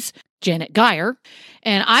feeds, Janet Geyer.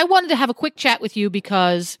 And I wanted to have a quick chat with you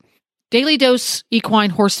because Daily Dose equine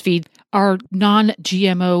horse feeds are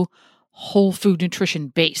non-GMO whole food nutrition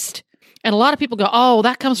based. And a lot of people go, oh,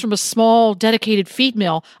 that comes from a small, dedicated feed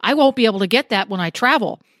mill. I won't be able to get that when I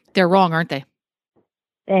travel. They're wrong, aren't they?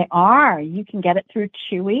 They are. You can get it through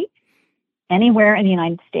Chewy anywhere in the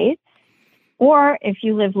United States. Or if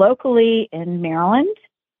you live locally in Maryland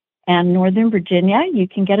and Northern Virginia, you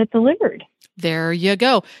can get it delivered. There you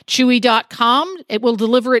go. Chewy.com. It will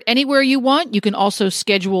deliver it anywhere you want. You can also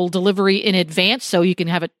schedule delivery in advance so you can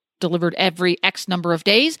have it delivered every X number of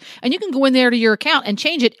days. And you can go in there to your account and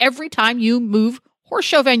change it every time you move horse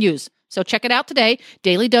show venues. So check it out today,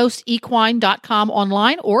 dailydoseequine.com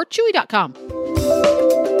online or chewy.com.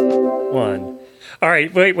 All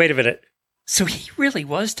right, wait a minute. So he really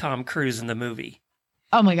was Tom Cruise in the movie.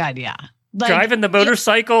 Oh my God, yeah. Like, driving the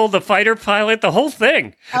motorcycle, the fighter pilot, the whole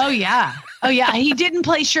thing. Oh, yeah. He didn't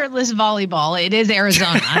play shirtless volleyball. It is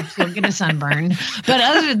Arizona. He'll get a sunburn. But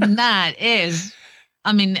other than that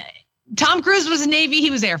Tom Cruise was Navy. He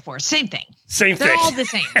was Air Force. Same thing. They're all the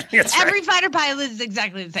same. Every fighter pilot is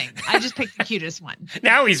exactly the same. I just picked the cutest one.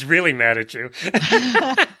 Now he's really mad at you.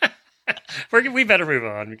 We better move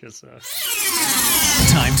on because...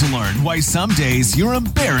 Time to learn why some days you're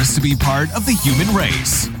embarrassed to be part of the human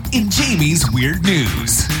race. In Jamie's Weird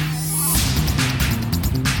News.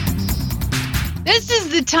 This is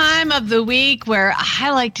the time of the week where I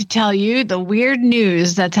like to tell you the weird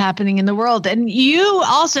news that's happening in the world. And you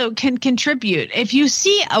also can contribute. If you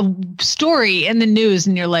see a story in the news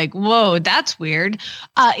and you're like, whoa, that's weird,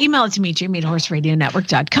 email it to me,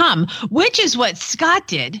 jamie@horseradionetwork.com, which is what Scott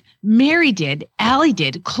did, Mary did, Allie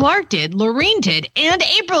did, Clark did, Lorene did, and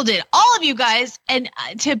April did. All of you guys. And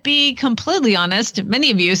to be completely honest,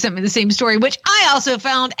 many of you sent me the same story, which I also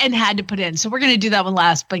found and had to put in. So we're going to do that one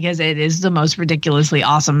last because it is the most ridiculously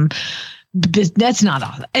awesome. That's not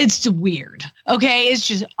awesome. It's weird. Okay. It's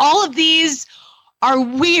just all of these are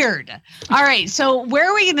weird. All right. So where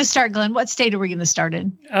are we going to start, Glenn? What state are we going to start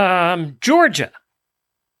in? Georgia.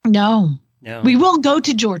 No. We will go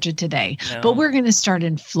to Georgia today, but we're going to start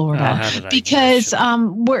in Florida because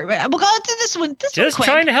we'll go to this one. Just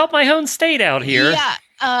trying to help my own state out here.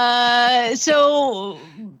 Yeah. So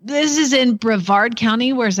this is in Brevard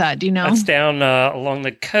County. Where's that? Do you know? That's down along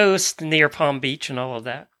the coast near Palm Beach and all of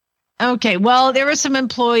that. Okay, well, there were some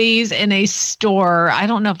employees in a store. I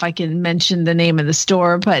don't know if I can mention the name of the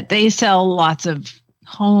store, but they sell lots of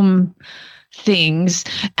home things.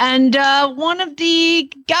 And one of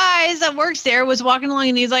the guys that works there was walking along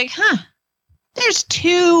and he's like, there's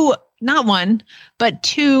not one, but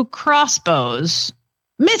two crossbows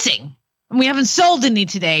missing. And we haven't sold any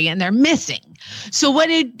today and they're missing. So what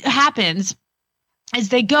happens is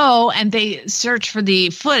they go and they search for the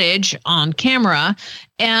footage on camera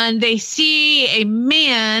and they see a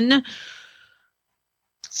man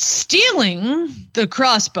stealing the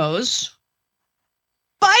crossbows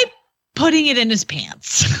by putting it in his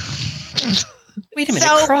pants. Wait a minute.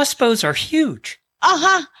 Crossbows are huge.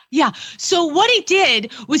 Yeah. So what he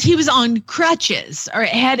did was he was on crutches or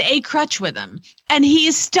had a crutch with him and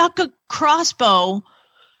he stuck a crossbow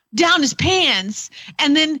down his pants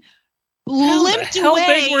and then limped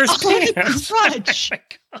away big were his on pants? the crutch.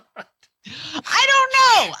 I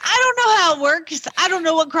don't know how it works. I don't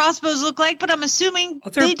know what crossbows look like, but I'm assuming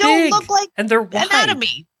they don't look like and they're wide.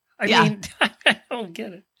 Anatomy. I mean, I don't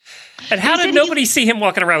get it. And how did nobody see him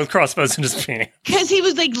walking around with crossbows in his pants? Because he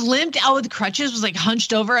was like limped out with crutches, was like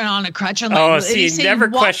hunched over and on a crutch. And never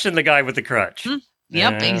questioned the guy with the crutch. Mm-hmm.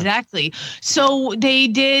 Yep, exactly. So they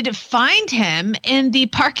did find him in the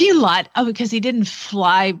parking lot because he didn't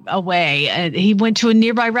fly away. He went to a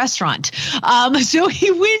nearby restaurant. So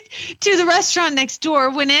he went to the restaurant next door,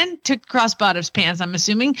 went in, took crossbow out of his pants, I'm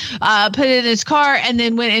assuming, put it in his car, and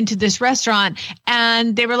then went into this restaurant.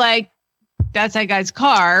 And they were like, that's that guy's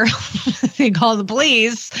car. They called the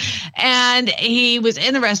police. And he was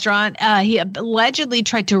in the restaurant. He allegedly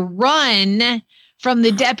tried to run from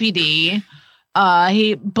the deputy.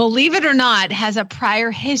 He, believe it or not, has a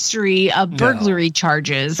prior history of burglary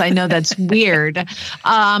charges. I know that's weird.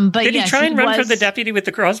 But did he try and run from the deputy with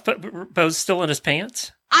the crossbows still in his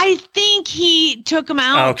pants? I think he took him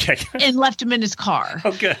out and left him in his car.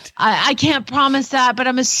 Oh, good. I can't promise that, but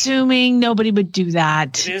I'm assuming nobody would do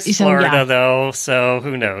that. It is Florida, though, so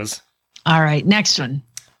who knows? All right, next one.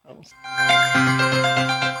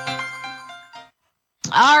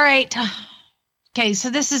 All right. Okay, so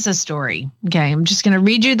this is a story. Okay, I'm just going to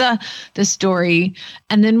read you the story,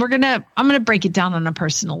 and then I'm going to break it down on a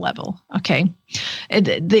personal level. Okay,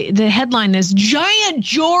 the headline is Giant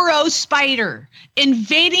Joro Spider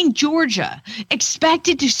Invading Georgia,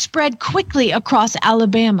 Expected to Spread Quickly Across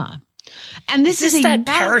Alabama. And this is that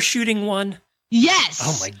parachuting one? Yes.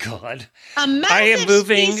 Oh, my God. I am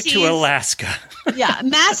moving to Alaska.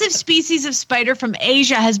 Massive species of spider from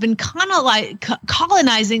Asia has been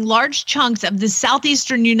colonizing large chunks of the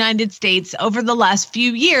southeastern United States over the last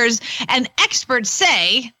few years, and experts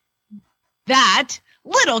say that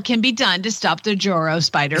little can be done to stop the Joro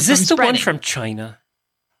spider from spreading. Is this the one from China?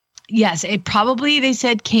 Yes, it probably, they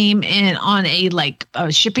said, came in on a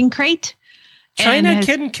shipping crate. China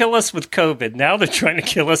couldn't kill us with COVID. Now they're trying to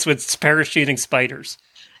kill us with parachuting spiders.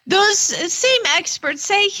 Those same experts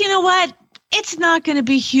say, you know what? It's not going to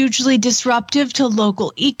be hugely disruptive to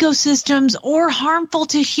local ecosystems or harmful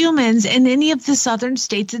to humans in any of the southern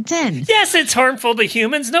states it's in. Yes, it's harmful to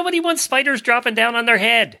humans. Nobody wants spiders dropping down on their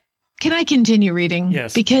head. Can I continue reading?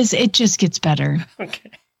 Yes. Because it just gets better.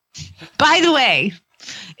 Okay. By the way,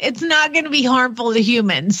 it's not going to be harmful to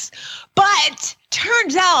humans. But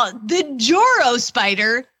turns out the Joro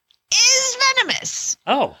spider is venomous.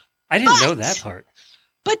 Oh, I didn't know that part.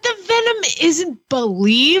 But the venom isn't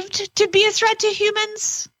believed to be a threat to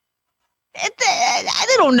humans.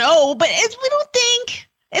 I don't know, but we don't think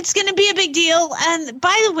it's going to be a big deal. And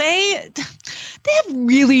by the way, they have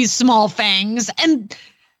really small fangs, and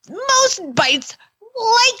most bites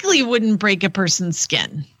likely wouldn't break a person's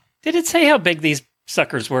skin. Did it say how big these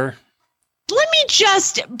suckers were? Let me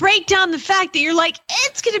just break down the fact that you're like,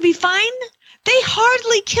 it's going to be fine. They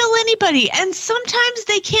hardly kill anybody, and sometimes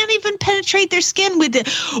they can't even penetrate their skin with it.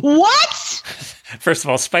 What? First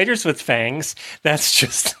of all, spiders with fangs, that's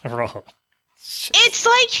just wrong. It's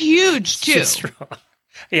like huge, too. Just wrong.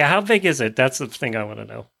 Yeah, how big is it? That's the thing I want to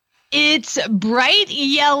know. It's bright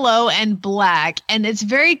yellow and black, and it's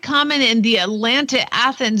very common in the Atlanta,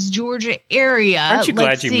 Athens, Georgia area. Aren't you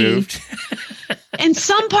glad you moved? In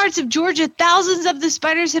some parts of Georgia, thousands of the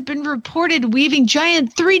spiders have been reported weaving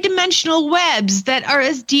giant three-dimensional webs that are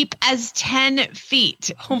as deep as 10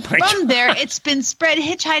 feet. Oh my God. From there, it's been spread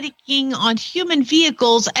hitchhiking on human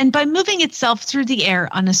vehicles and by moving itself through the air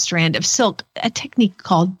on a strand of silk, a technique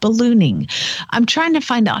called ballooning. I'm trying to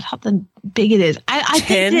find out how big it is. I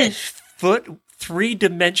 10-foot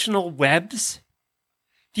three-dimensional webs?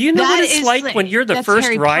 Do you know That what it's is like when you're the that's first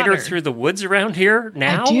Harry rider Potter. through the woods around here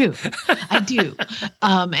now? I do.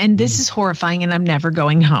 And this is horrifying, and I'm never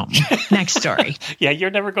going home. Next story. Yeah, you're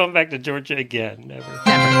never going back to Georgia again. Never.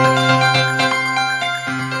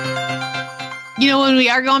 You know when we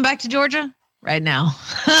are going back to Georgia? Right now.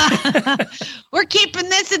 We're keeping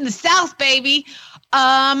this in the South, baby.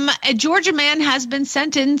 A Georgia man has been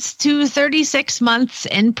sentenced to 36 months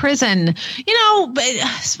in prison. You know, but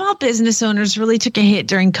small business owners really took a hit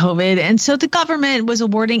during COVID. And so the government was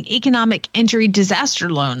awarding economic injury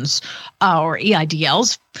disaster loans, or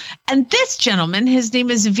EIDLs. And this gentleman, his name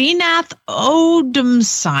is Vinath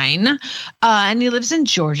Odumsine, and he lives in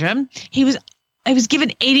Georgia. He was given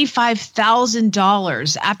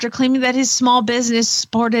 $85,000 after claiming that his small business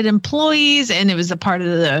supported employees, and it was a part of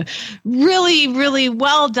the really, really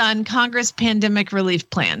well done Congress pandemic relief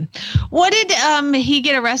plan. What did he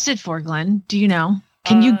get arrested for, Glenn? Do you know?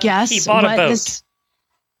 Can you guess? He bought a boat.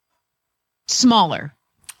 Smaller.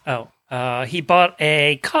 Oh, he bought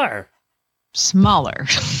a car. Smaller.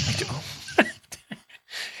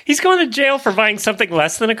 He's going to jail for buying something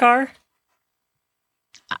less than a car?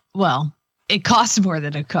 Well, it costs more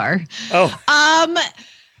than a car. Oh.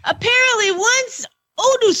 Apparently, once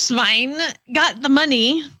Odusvine got the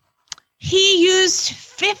money, he used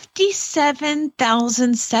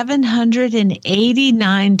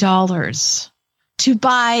 $57,789 to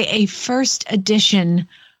buy a first edition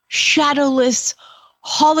shadowless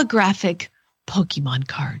holographic Pokemon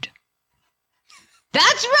card.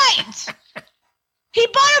 That's right. He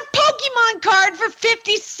bought a Pokemon card for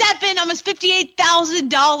almost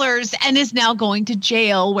 $58,000, and is now going to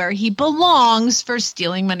jail where he belongs for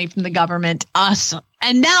stealing money from the government. Us.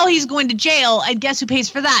 And now he's going to jail, and guess who pays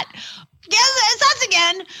for that? Yes, it's us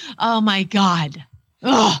again. Oh my God.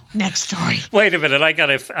 Oh, next story. Wait a minute.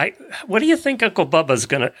 What do you think Uncle Bubba's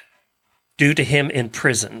going to do to him in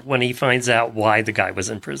prison when he finds out why the guy was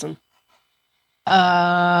in prison?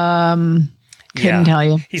 Couldn't tell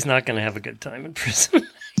you. He's not going to have a good time in prison.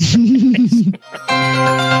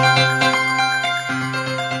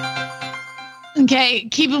 Okay,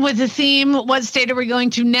 keeping with the theme, what state are we going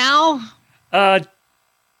to now?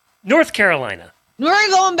 North Carolina. We're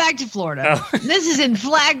going back to Florida. Oh. This is in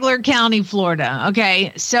Flagler County, Florida.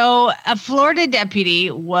 Okay, so a Florida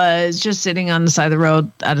deputy was just sitting on the side of the road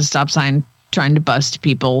at a stop sign trying to bust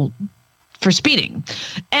people for speeding.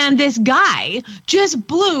 And this guy just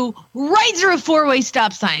blew right through a four-way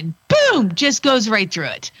stop sign. Boom! Just goes right through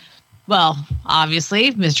it. Well,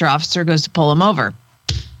 obviously, Mr. Officer goes to pull him over.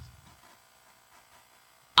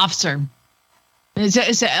 Officer.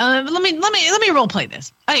 Let me role play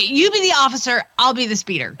this. Okay, you be the officer, I'll be the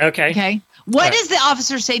speeder. Okay. Okay. What does the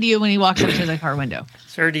officer say to you when he walks up to the car window?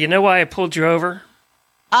 Sir, do you know why I pulled you over?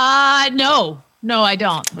 No. No, I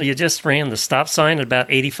don't. Well, you just ran the stop sign at about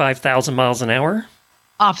 85,000 miles an hour.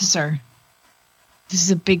 Officer, this is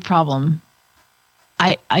a big problem.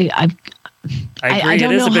 I agree,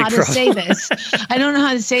 don't it is know a big how problem. to say this. I don't know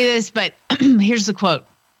how to say this, but here's the quote.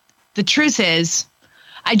 The truth is,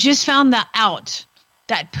 I just found out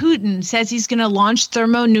that Putin says he's going to launch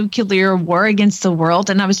thermonuclear war against the world,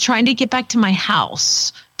 and I was trying to get back to my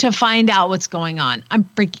house to find out what's going on. I'm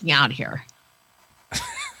freaking out here.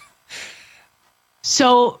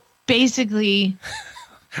 So basically,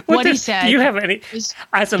 what he said. Do you have any?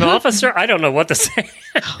 As an officer, I don't know what to say.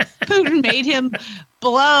 Putin made him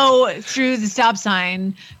blow through the stop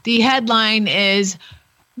sign. The headline is,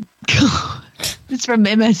 it's from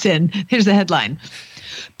MSN. Here's the headline.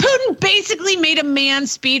 Putin basically made a man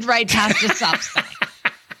speed right past a stop sign.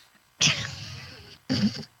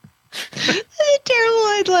 That's a terrible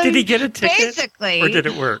headline. Did he get a ticket? Basically. Or did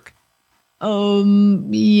it work?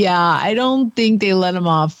 Yeah, I don't think they let him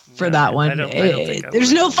off for that one. I don't think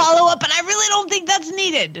There's no follow-up, and I really don't think that's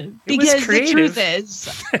needed. Because the truth is,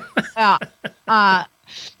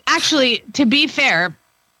 actually, to be fair,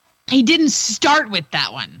 he didn't start with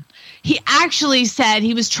that one. He actually said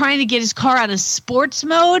he was trying to get his car out of sports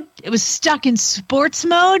mode. It was stuck in sports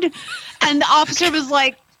mode. And the officer was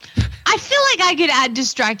like, I feel like I could add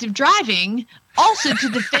distracted driving also to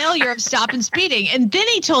the failure of stop and speeding. And then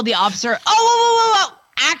he told the officer, whoa.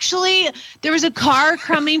 Actually, there was a car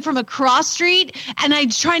coming from a cross street, and I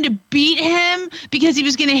was trying to beat him because he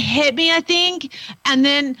was going to hit me, I think. And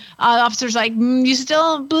then the officer's like, you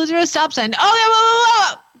still blew through a stop sign.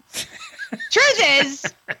 Whoa. Truth is,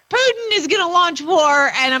 Putin is going to launch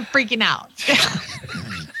war, and I'm freaking out.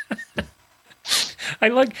 I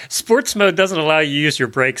like sports mode doesn't allow you to use your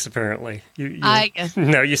brakes, apparently. I guess.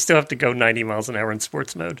 No, you still have to go 90 miles an hour in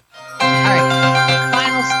sports mode. All right.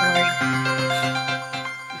 Final story.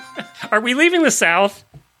 Are we leaving the South?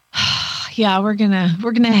 Yeah, we're gonna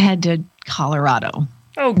head to Colorado.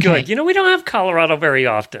 Oh, good. Okay. You know, we don't have Colorado very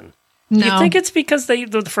often. Do you No. think it's because they're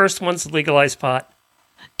the first ones to legalize pot?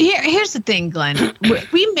 Here's the thing, Glenn.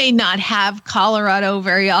 We may not have Colorado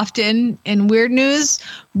very often in weird news,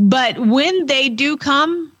 but when they do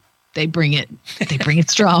come, they bring it. They bring it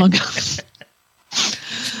strong.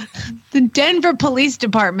 The Denver Police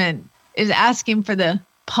Department is asking for the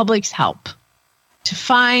public's help to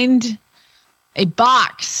find a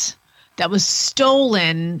box that was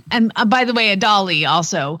stolen, and by the way, a dolly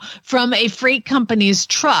also, from a freight company's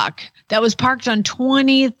truck that was parked on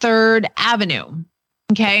 23rd Avenue.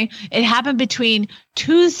 Okay. It happened between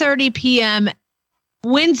 2:30 p.m.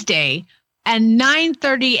 Wednesday and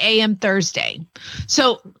 9:30 a.m. Thursday.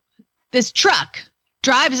 So this truck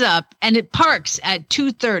drives up and it parks at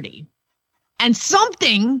 2:30, and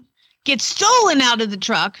something gets stolen out of the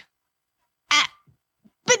truck.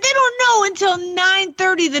 But they don't know until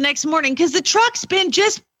 9:30 the next morning because the truck's been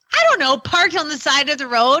just, I don't know, parked on the side of the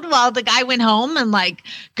road while the guy went home and like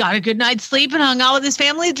got a good night's sleep and hung out with his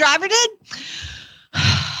family. The driver did.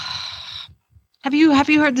 Have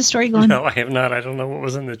you heard the story, Glenn? No, I have not. I don't know what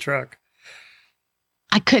was in the truck.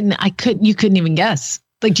 You couldn't even guess.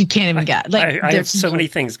 Like, you can't even guess. Like, I have so many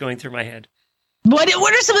things going through my head. What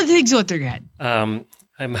are some of the things going through your head?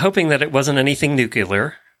 I'm hoping that it wasn't anything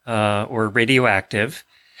nuclear or radioactive.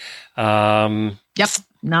 Yep,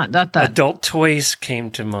 not that. Adult toys came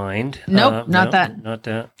to mind. Nope, not that. Not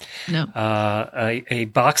that. No. A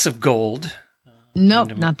box of gold.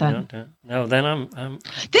 Nope, not that. No, then I'm.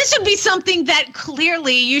 This would be something that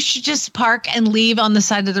clearly you should just park and leave on the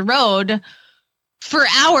side of the road for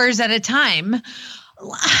hours at a time.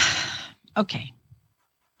 Okay.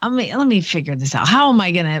 Let me figure this out. How am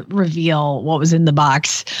I going to reveal what was in the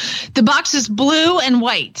box? The box is blue and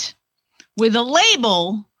white with a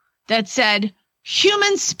label that said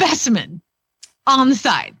human specimen on the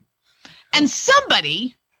side. And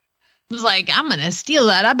somebody was like, I'm going to steal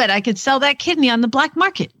that. I bet I could sell that kidney on the black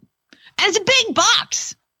market. And it's a big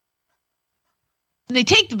box. And they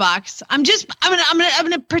take the box. I'm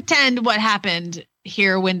going to pretend what happened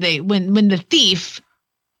here when the thief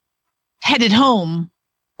headed home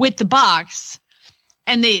with the box,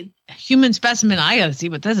 and the human specimen, I got to see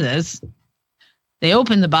what this is. They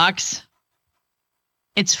open the box.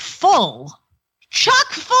 It's full, chock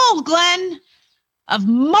full, Glenn, of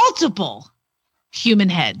multiple human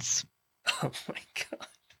heads. Oh my God.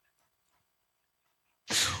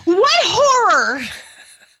 What horror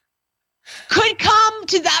could come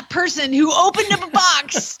to that person who opened up a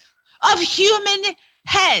box of human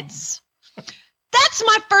heads? That's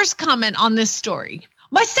my first comment on this story.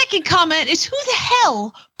 My second comment is, who the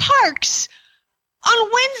hell parks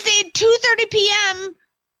on Wednesday at 2:30 p.m.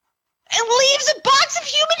 and leaves a box of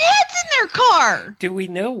human heads in their car? Do we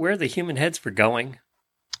know where the human heads were going?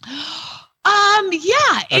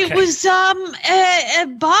 Yeah, Okay. It was a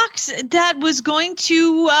box that was going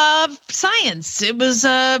to science. It was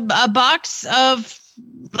a box of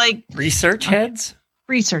like Research heads?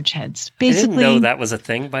 research heads. I Basically, didn't know that was a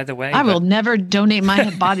thing, by the way. I will never donate my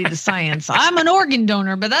body to science. I'm an organ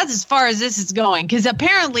donor, but that's as far as this is going. Because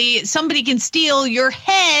apparently somebody can steal your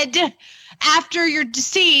head after you're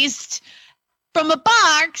deceased from a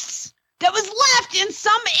box that was left in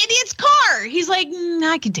some idiot's car. He's like,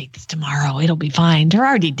 I can take this tomorrow. It'll be fine. They're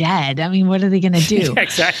already dead. I mean, what are they going to do? Yeah,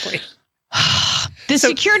 exactly. The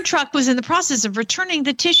secured truck was in the process of returning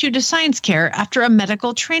the tissue to Science Care after a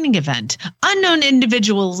medical training event. Unknown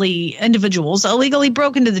individuals illegally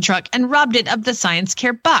broke into the truck and robbed it of the Science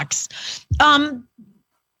Care box.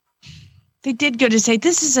 They did go to say,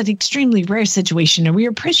 this is an extremely rare situation, and we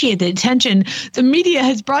appreciate the attention the media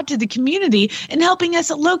has brought to the community in helping us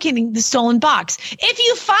locating the stolen box. If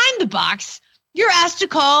you find the box, you're asked to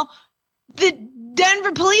call the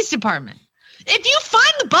Denver Police Department. If you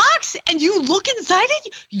find the box and you look inside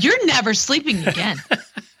it, you're never sleeping again.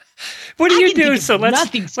 What do I you can do? think of So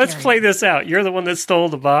nothing let's scary. play this out. You're the one that stole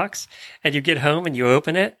the box, and you get home and you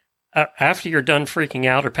open it. After you're done freaking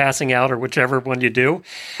out or passing out or whichever one you do.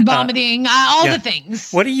 Vomiting, all the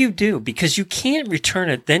things. What do you do? Because you can't return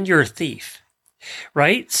it. Then you're a thief,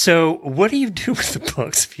 right? So what do you do with the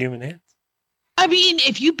box of human heads? I mean,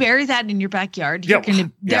 if you bury that in your backyard, Yeah,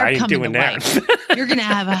 they're I ain't coming doing to that. life. You're going to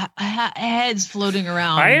have heads floating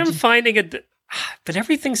around. I am finding but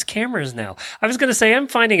everything's cameras now. I was going to say I'm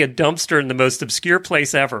finding a dumpster in the most obscure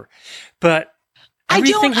place ever, but I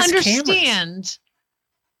everything don't has understand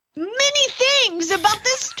many things about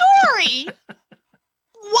this story.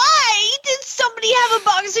 Why did somebody have a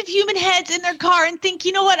box of human heads in their car and think,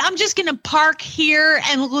 you know what, I'm just going to park here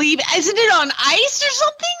and leave? Isn't it on ice or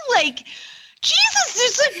something? Like, Jesus,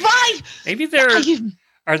 it's like, why? Maybe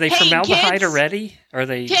are they Hey, formaldehyde kids. already? Are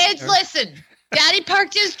they Kids, listen. Daddy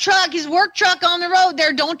parked his work truck on the road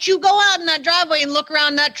there. Don't you go out in that driveway and look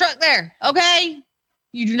around that truck there, okay?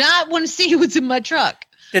 You do not want to see what's in my truck.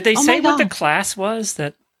 Did they say my what the God. class was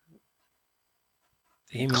that?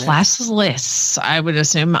 Classless, I would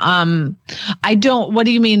assume. I don't. What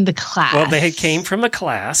do you mean the class? Well, they came from a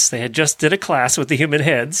class. They had just did a class with the human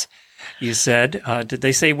heads. You said, did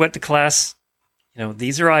they say what the class?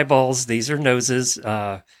 These are eyeballs. These are noses.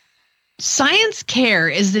 Science Care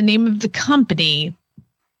is the name of the company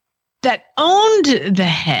that owned the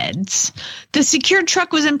heads. The secured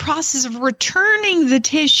truck was in process of returning the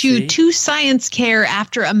tissue to Science Care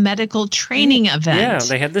after a medical training event. Yeah,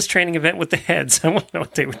 they had this training event with the heads. I want to know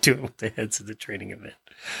what they were doing with the heads of the training event.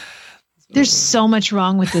 There's so much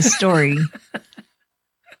wrong with this story.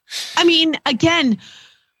 I mean, again,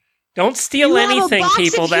 don't steal anything,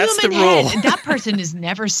 people. That's the rule. That person is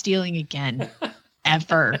never stealing again,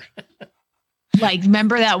 ever. Like,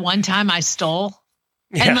 remember that one time I stole?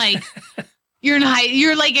 Yeah. And like, you're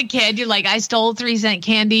like a kid. You're like, I stole 3-cent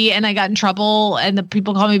candy and I got in trouble and the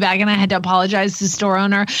people called me back and I had to apologize to the store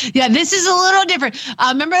owner. Yeah, this is a little different.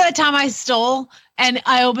 Remember that time I stole and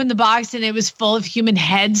I opened the box and it was full of human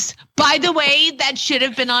heads? By the way, that should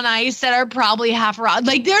have been on ice that are probably half raw.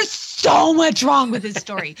 Like, there's so much wrong with this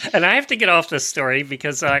story. And I have to get off this story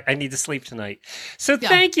because I need to sleep tonight. So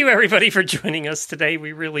thank you, everybody, for joining us today.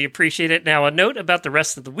 We really appreciate it. Now, a note about the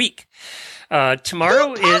rest of the week.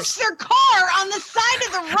 Tomorrow is their car on the side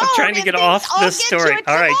of the road. I'm trying to get off this story.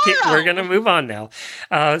 All right, we're going to move on now.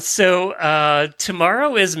 So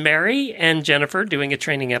tomorrow is Mary and Jennifer doing a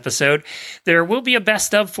training episode. There will be a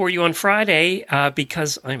best of for you on Friday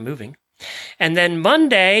because I'm moving. And then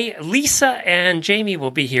Monday, Lisa and Jamie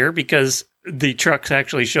will be here because the trucks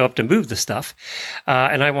actually show up to move the stuff.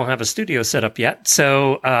 And I won't have a studio set up yet.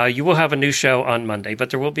 So you will have a new show on Monday,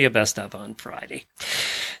 but there will be a best of on Friday.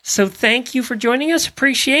 So thank you for joining us.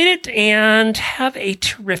 Appreciate it. And have a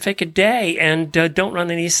terrific day. And don't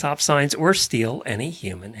run any stop signs or steal any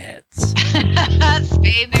human heads. Stay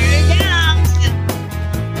there again.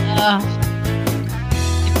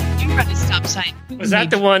 You run a stop sign. Was that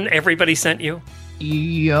the one everybody sent you?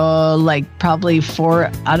 Like probably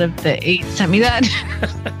 4 out of the 8 sent me that.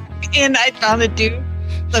 And I found it too.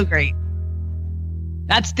 So great.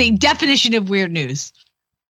 That's the definition of weird news.